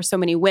surprised that there were so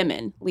many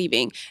women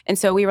leaving. And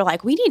so we were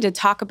like, we need to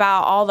talk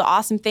about all the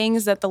awesome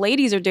things that the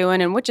ladies are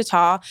doing in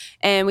Wichita.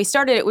 And we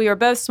started it, we were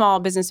both small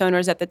business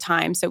owners at the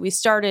time. So we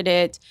started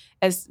it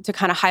as to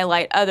kind of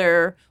highlight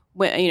other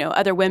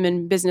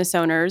women business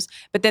owners,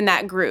 but then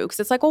that grew because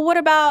it's like, well, what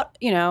about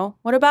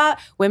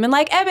women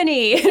like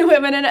Ebony and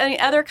women in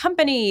other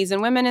companies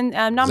and women in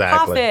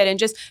nonprofit and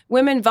just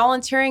women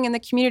volunteering in the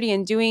community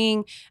and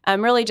doing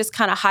really just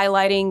kind of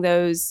highlighting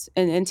those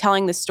and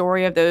telling the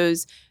story of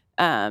those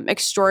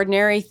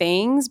extraordinary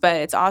things, but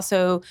it's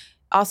also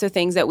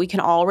things that we can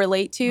all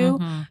relate to.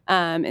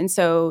 And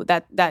so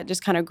that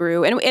just kind of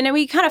grew. And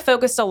we kind of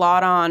focused a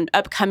lot on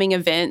upcoming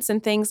events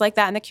and things like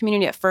that in the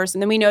community at first.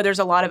 And then we know there's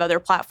a lot of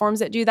other platforms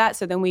that do that.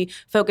 So then we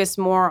focus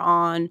more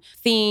on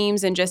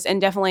themes and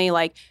definitely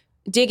like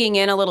digging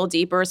in a little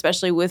deeper,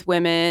 especially with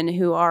women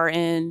who are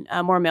in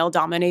more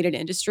male-dominated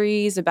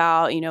industries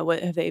about,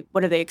 what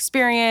have they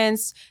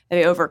experienced?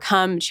 Have they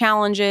overcome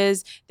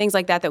challenges? Things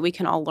like that we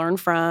can all learn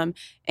from.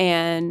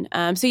 And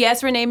so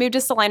yes, Renee moved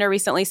to Salina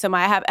recently. So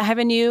I have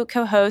a new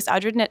co-host,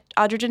 Audra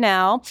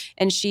Janelle,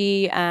 and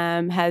she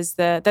has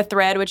the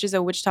Thread, which is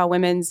a Wichita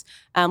women's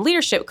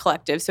leadership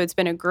collective. So it's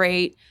been a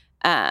great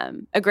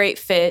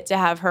fit to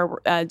have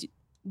her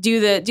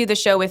do the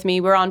show with me.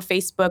 We're on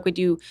Facebook.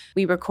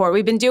 We record.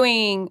 We've been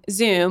doing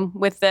Zoom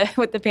with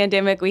the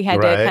pandemic. We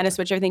had to kind of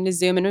switch everything to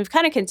Zoom, and we've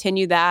kind of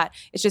continued that.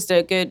 It's just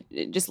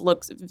it just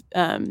looks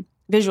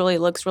visually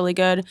it looks really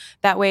good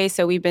that way.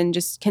 So we've been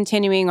just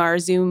continuing our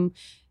Zoom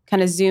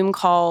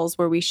calls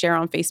where we share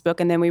on Facebook,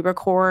 and then we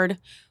record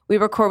we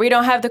record. We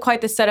don't have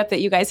quite the setup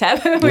that you guys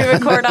have. We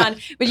record on,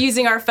 but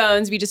using our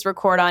phones, we just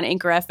record on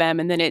Anchor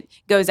FM, and then it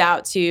goes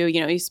out to,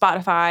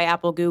 Spotify,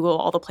 Apple, Google,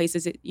 all the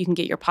places that you can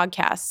get your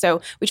podcast. So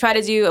we try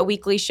to do a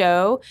weekly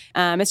show.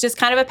 It's just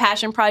kind of a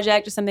passion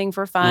project, just something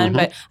for fun,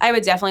 but I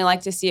would definitely like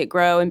to see it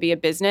grow and be a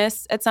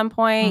business at some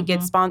point,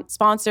 get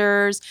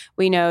sponsors.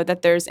 We know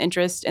that there's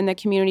interest in the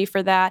community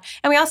for that.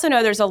 And we also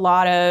know there's a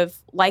lot of,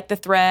 like the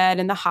Thread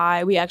and the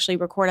Hive. We actually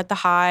record at the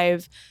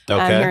Hive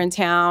here in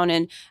town.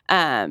 And,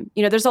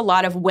 there's a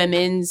lot of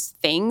women's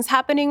things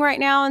happening right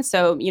now. And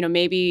so,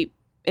 maybe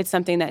it's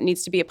something that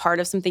needs to be a part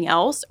of something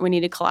else. We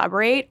need to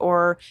collaborate,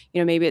 or,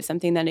 maybe it's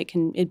something that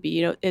it'd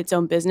be, its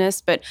own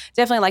business, but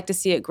definitely like to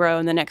see it grow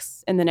in the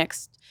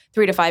next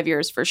 3 to 5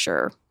 years for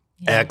sure.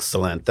 Yeah.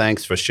 Excellent.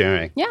 Thanks for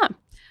sharing. Yeah.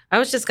 I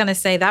was just going to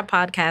say that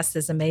podcast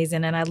is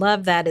amazing. And I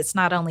love that it's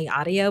not only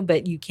audio,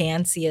 but you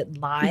can see it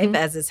live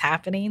as it's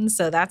happening.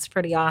 So that's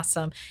pretty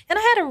awesome. And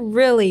I had a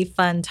really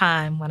fun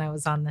time when I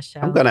was on the show.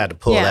 I'm going to have to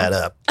pull that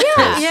up.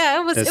 Yeah,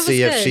 it was and it was see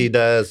good. if she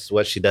does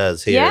what she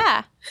does here.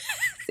 Yeah.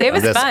 It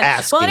was fun.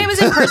 Asking. Well, and it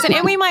was in person,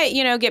 and we might,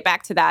 get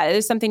back to that.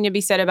 There's something to be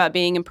said about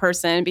being in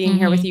person, being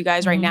here with you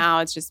guys right now.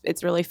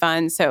 It's really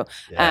fun. So,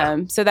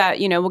 so that,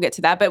 we'll get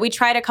to that. But we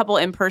tried a couple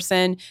in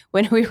person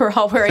when we were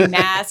all wearing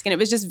masks, and it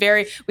was just we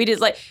had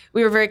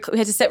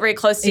to sit very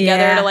close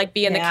together to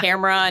be in the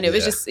camera, and it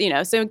was just,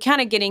 so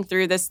kind of getting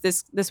through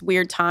this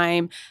weird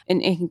time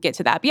and get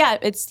to that. But yeah,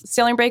 it's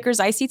Ceiling Breakers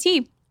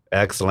ICT.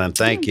 Excellent.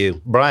 Thank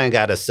you. Brian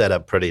got us set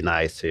up pretty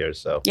nice here.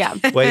 So yeah.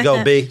 Way to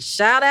go, B.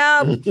 Shout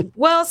out.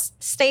 Well,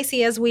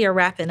 Stacey, as we are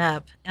wrapping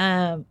up,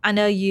 I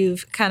know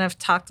you've kind of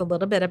talked a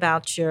little bit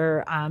about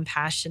your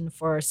passion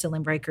for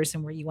Ceiling Breakers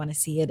and where you want to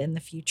see it in the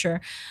future.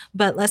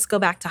 But let's go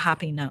back to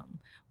Hoppy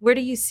Gnome. Where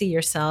do you see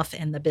yourself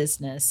in the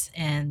business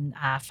in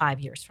 5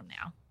 years from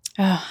now?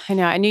 Oh, I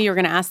know. I knew you were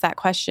going to ask that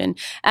question.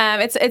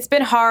 It's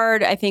been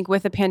hard, I think,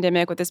 with the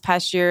pandemic, with this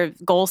past year,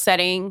 goal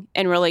setting,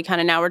 and really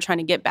kind of now we're trying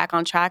to get back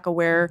on track of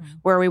where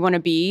we want to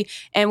be.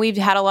 And we've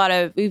had a lot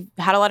of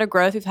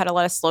growth. We've had a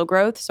lot of slow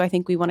growth. So I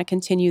think we want to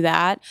continue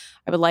that.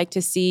 I would like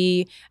to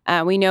see.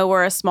 We know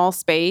we're a small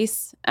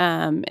space,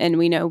 and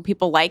we know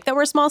people like that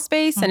we're a small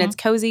space, and it's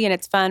cozy and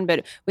it's fun.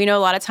 But we know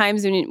a lot of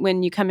times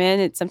when you come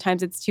in,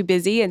 sometimes it's too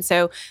busy. And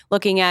so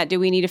looking at, do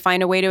we need to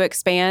find a way to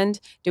expand?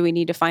 Do we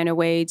need to find a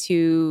way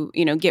to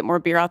get more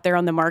beer out there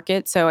on the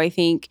market? So I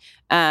think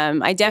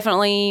 5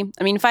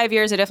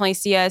 years, I definitely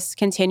see us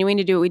continuing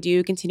to do what we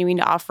do, continuing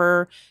to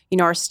offer,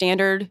 our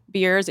standard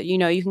beers that,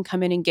 you can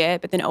come in and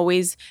get, but then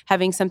always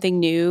having something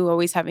new,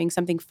 always having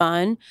something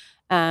fun.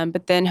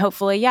 But then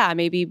hopefully,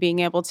 maybe being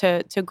able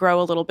to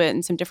grow a little bit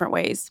in some different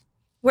ways.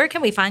 Where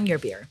can we find your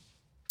beer?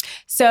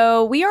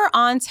 So we are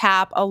on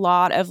tap a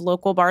lot of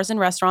local bars and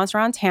restaurants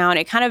around town.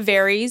 It kind of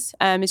varies.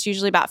 It's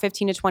usually about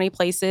 15 to 20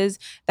 places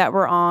that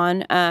we're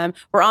on.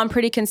 We're on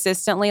pretty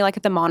consistently, like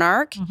at the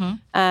Monarch.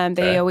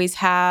 They always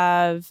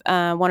have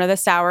one of the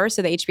sours,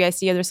 so the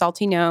HBIC or the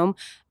Salty Gnome.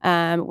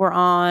 We're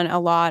on a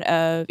lot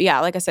of,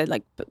 like I said,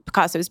 like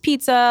Picasso's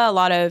Pizza, a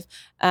lot of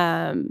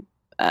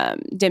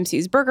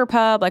Dempsey's Burger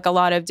Pub, like a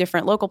lot of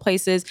different local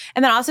places.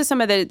 And then also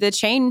some of the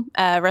chain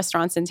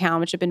restaurants in town,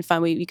 which have been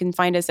fun. You can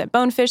find us at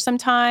Bonefish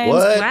sometimes.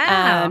 What?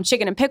 Wow.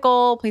 Chicken and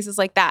Pickle, places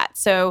like that.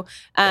 So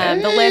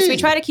the list, we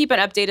try to keep an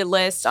updated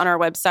list on our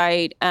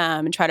website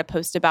and try to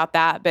post about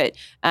that. But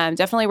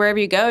definitely wherever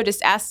you go,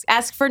 just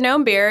ask for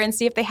Gnome beer and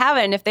see if they have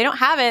it. And if they don't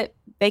have it,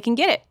 they can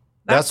get it.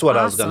 That's what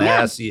awesome. I was going to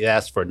ask. You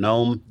asked for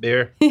Gnome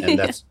beer, and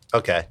that's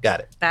okay.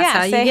 Got it. That's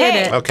how you say, get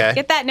hey, it. Okay.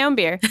 Get that Gnome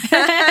beer.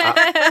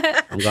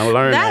 I'm going to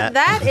learn that.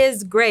 That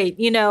is great.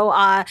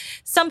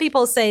 Some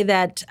people say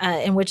that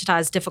in Wichita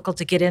it's difficult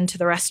to get into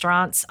the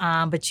restaurants,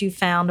 but you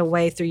found a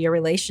way through your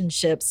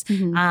relationships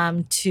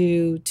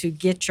to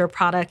get your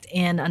product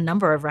in a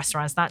number of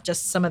restaurants, not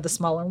just some of the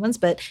smaller ones,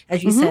 but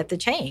as you said, the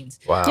chains.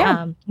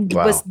 Wow.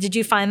 Did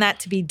you find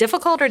that to be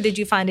difficult, or did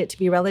you find it to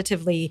be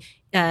relatively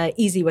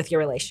easy with your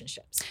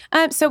relationships?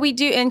 So we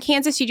do in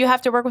Kansas. You do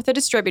have to work with a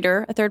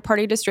distributor, a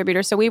third-party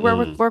distributor. So we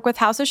work with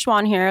House of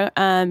Schwan here,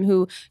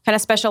 who kind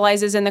of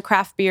specializes in the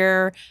craft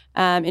beer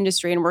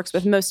industry and works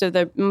with most of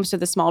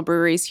the small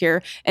breweries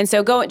here. And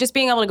so just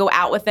being able to go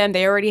out with them,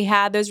 they already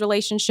had those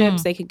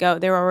relationships. They could go.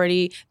 They're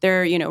already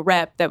their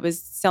rep that was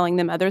selling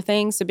them other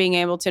things. So being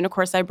able to, and of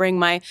course, I bring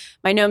my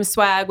Gnome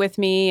swag with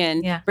me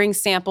and bring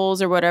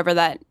samples or whatever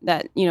that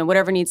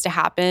whatever needs to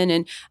happen.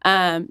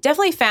 And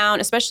definitely found,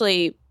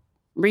 especially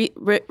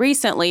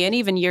recently and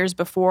even years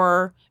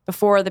before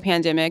the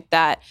pandemic,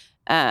 that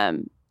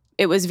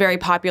it was very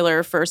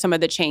popular for some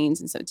of the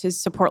chains and so to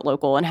support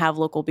local and have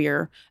local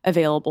beer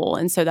available.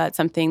 And so that's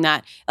something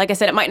that, like I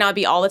said, it might not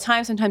be all the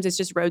time. Sometimes it's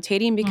just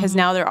rotating because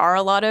now there are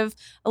a lot of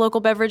local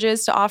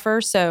beverages to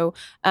offer. So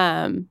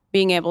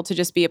being able to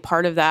just be a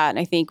part of that. And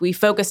I think we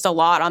focused a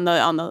lot on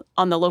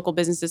the local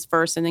businesses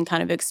first and then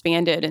kind of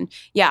expanded. And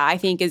I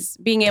think is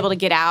being able to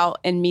get out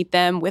and meet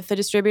them with the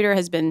distributor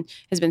has been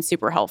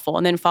super helpful.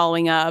 And then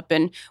following up,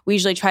 and we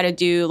usually try to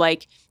do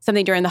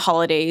something during the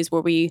holidays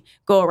where we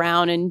go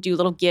around and do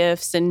little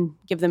gifts and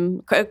give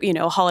them,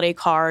 a holiday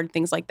card,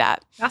 things like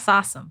that. That's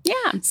awesome.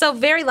 Yeah. So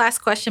very last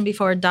question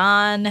before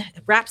Dawn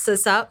wraps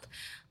us up.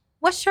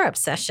 What's your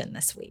obsession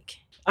this week?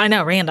 I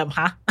know, random,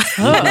 huh?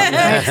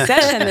 My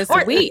obsession this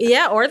week.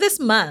 Yeah, or this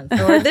month,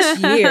 or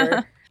this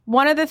year.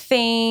 One of the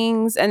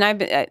things, and I've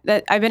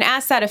been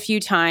asked that a few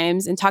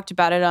times and talked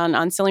about it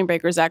on Ceiling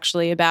Breakers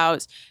actually,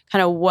 about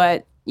kind of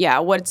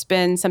what's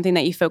been something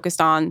that you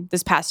focused on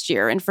this past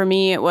year. And for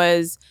me, it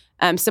was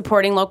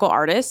supporting local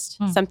artists,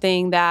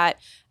 something that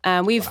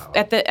we've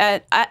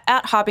at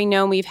Hopping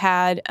Gnome, we've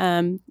had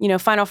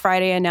Final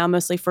Friday and now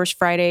mostly First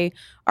Friday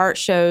art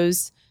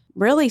shows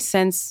really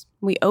since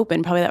we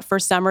opened, probably that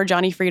first summer.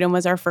 Johnny Freedom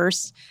was our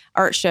first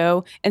art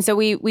show. And so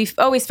we've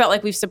always felt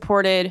like we've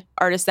supported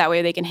artists that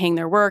way. They can hang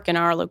their work in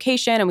our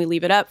location and we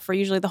leave it up for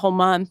usually the whole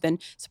month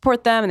and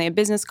support them. And they have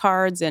business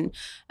cards. And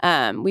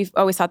we've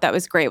always thought that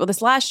was great. Well,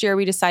 this last year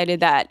we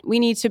decided that we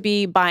need to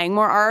be buying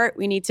more art.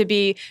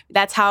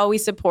 That's how we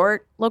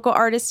support local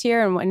artists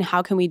here. And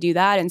how can we do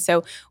that? And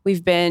so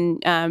we've been,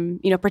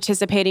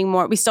 participating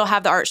more. We still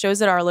have the art shows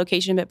at our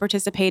location, but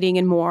participating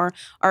in more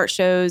art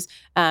shows,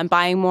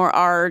 buying more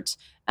art.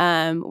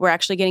 We're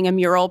actually getting a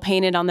mural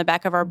painted on the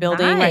back of our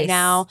building right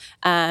now.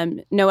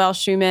 Noelle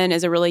Schumann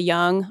is a really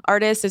young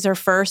artist. It's her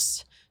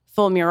first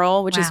full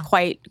mural, which is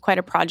quite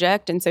a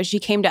project. And so she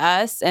came to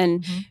us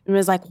and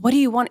was like, what do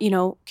you want?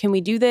 Can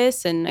we do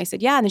this? And I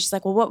said, yeah. And then she's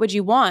like, well, what would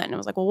you want? And I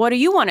was like, well, what do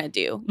you want to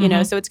do?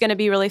 So it's going to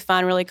be really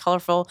fun, really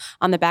colorful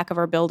on the back of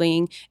our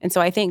building. And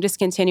so I think just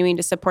continuing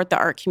to support the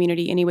art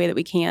community any way that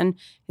we can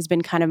has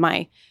been kind of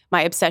my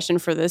obsession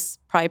for this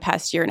probably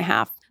past year and a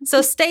half.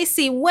 So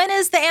Stacy, when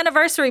is the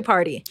anniversary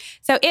party?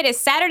 So it is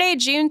Saturday,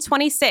 June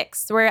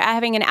 26th. We're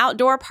having an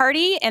outdoor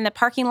party in the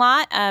parking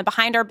lot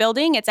behind our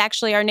building. It's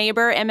actually our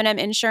neighbor, M&M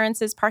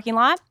Insurance's parking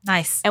lot.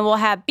 Nice. And we'll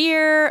have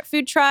beer,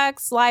 food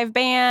trucks, live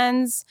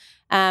bands,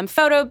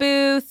 photo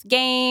booth,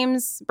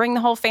 games, bring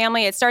the whole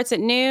family. It starts at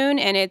noon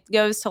and it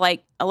goes to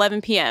like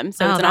 11 p.m.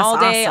 So it's an all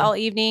day, all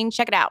evening.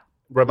 Check it out.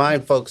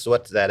 Remind folks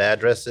what that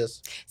address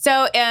is.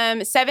 So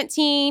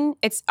 17,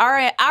 it's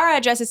our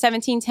address is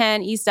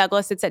 1710 East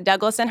Douglas. It's at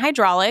Douglas and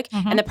Hydraulic,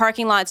 and the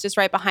parking lot's just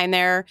right behind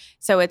there.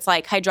 So it's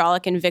like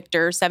Hydraulic and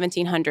Victor,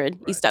 1700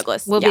 East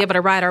Douglas. We'll be able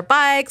to ride our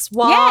bikes,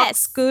 walk,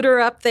 scooter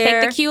up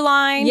there. Take the Q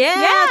line.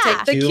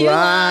 Take the Q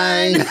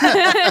line.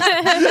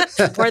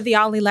 Or the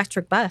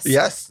all-electric bus.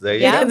 Yes, there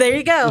you go. There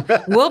you go.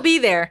 We'll be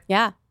there.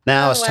 Yeah.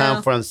 Now it's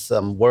time for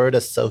some word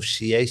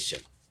association.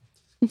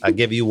 I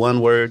give you one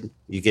word.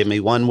 You give me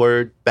one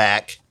word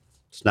back.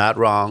 It's not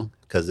wrong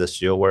because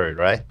it's your word,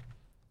 right?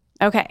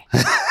 Okay.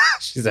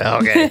 She said,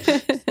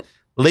 okay.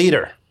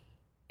 Leader.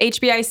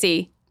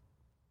 HBIC.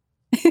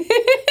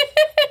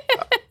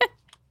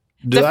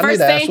 Do I need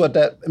to ask what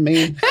that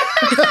means?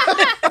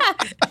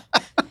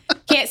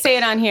 Can't say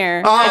it on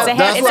here. Oh,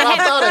 that's what I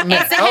thought it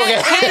meant.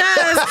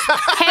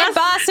 Head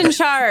boss in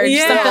charge,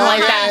 something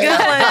like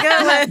that.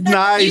 Good one.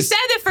 Nice. You said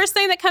the first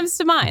thing that comes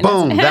to mind.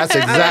 Boom. That's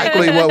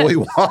exactly what we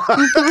want.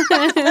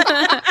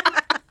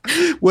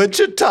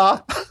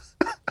 Wichita.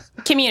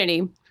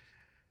 Community.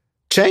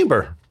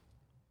 Chamber.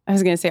 I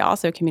was going to say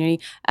also community.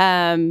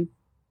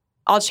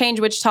 I'll change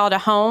Wichita to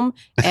home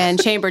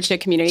and chamber to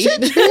community.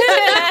 Nice.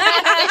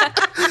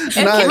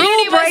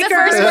 Community was the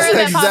first word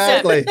that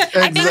Exactly. popped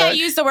up. I think I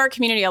use the word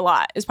community a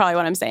lot is probably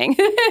what I'm saying.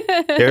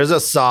 Here's a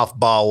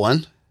softball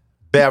one.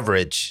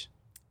 Beverage.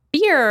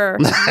 Beer.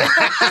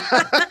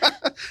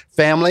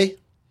 Family.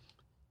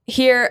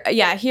 Here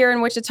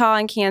in Wichita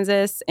and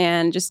Kansas,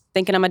 and just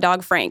thinking of my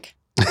dog, Frank.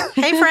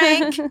 Hey,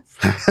 Frank.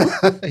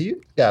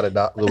 You got it.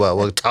 Well,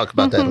 we'll talk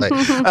about that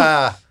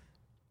later.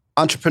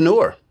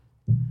 Entrepreneur.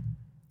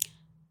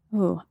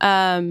 Ooh,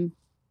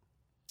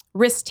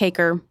 risk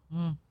taker.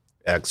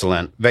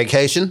 Excellent.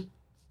 Vacation.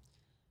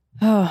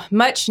 Oh,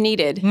 much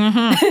needed.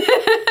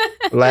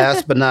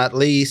 Last but not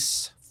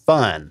least,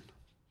 fun.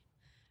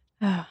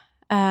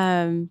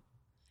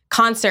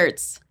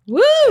 Concerts.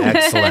 Woo!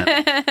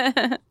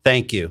 Excellent.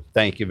 Thank you.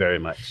 Thank you very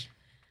much.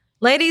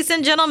 Ladies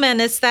and gentlemen,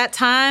 it's that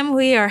time.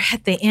 We are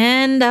at the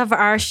end of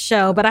our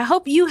show, but I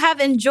hope you have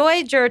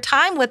enjoyed your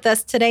time with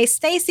us today.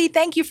 Stacy,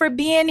 thank you for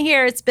being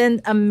here. It's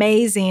been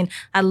amazing.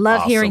 I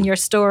love hearing your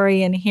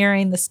story and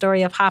hearing the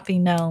story of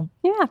Hopping Gnome.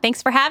 Yeah,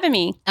 thanks for having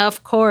me.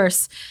 Of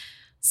course.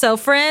 So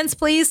friends,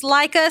 please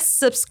like us,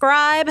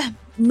 subscribe,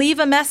 leave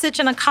a message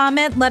and a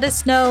comment. Let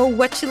us know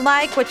what you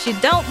like, what you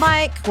don't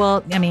like.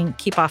 Well, I mean,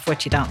 keep off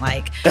what you don't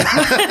like. But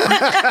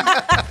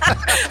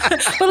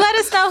let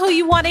us know who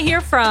you want to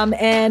hear from,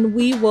 and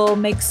we will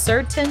make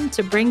certain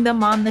to bring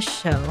them on the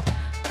show.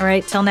 All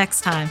right, till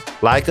next time.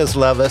 Like us,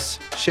 love us,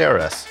 share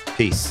us.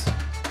 Peace.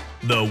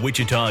 The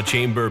Wichita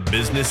Chamber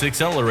Business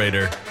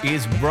Accelerator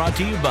is brought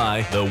to you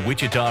by the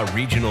Wichita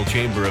Regional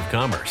Chamber of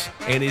Commerce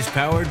and is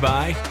powered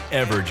by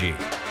Evergy.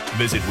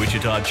 Visit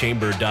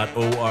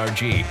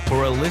wichitachamber.org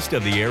for a list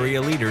of the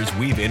area leaders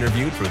we've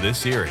interviewed for this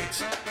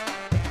series.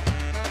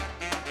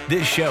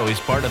 This show is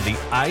part of the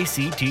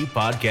ICT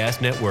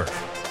Podcast Network.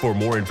 For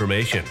more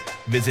information,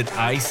 visit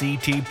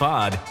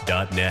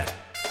ictpod.net.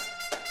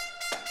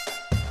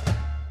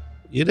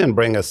 You didn't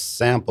bring us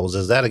samples.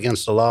 Is that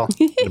against the law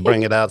to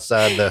bring it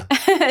outside the?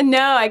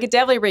 No, I could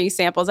definitely bring you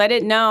samples. I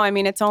didn't know. I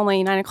mean, it's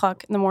only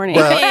 9:00 in the morning.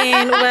 Well,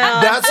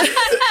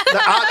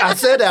 I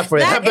said that for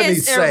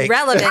Ebony's sake.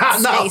 Irrelevant,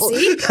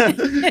 Stacey.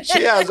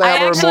 She has to I have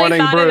her actually morning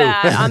thought brew. of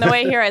that on the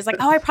way here. I was like,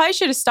 oh, I probably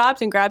should have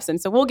stopped and grabbed some.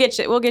 So we'll get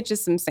you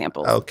some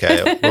samples.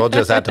 Okay, we'll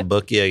just have to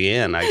book you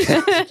again, I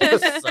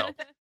guess. So.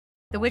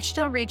 The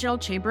Wichita Regional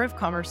Chamber of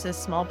Commerce's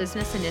small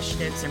business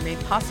initiatives are made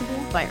possible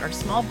by our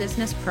small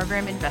business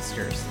program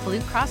investors,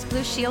 Blue Cross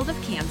Blue Shield of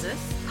Kansas,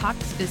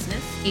 Cox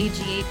Business,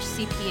 AGH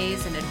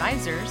CPAs and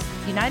Advisors,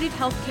 United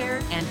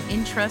Healthcare, and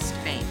Intrust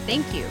Bank.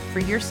 Thank you for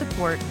your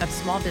support of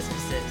small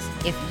businesses.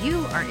 If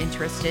you are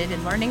interested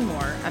in learning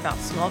more about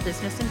small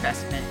business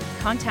investment,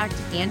 contact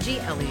Angie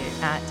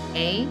Elliott at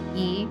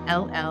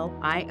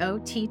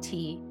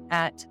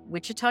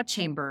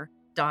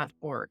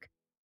AELLIOTT@wichitachamber.org.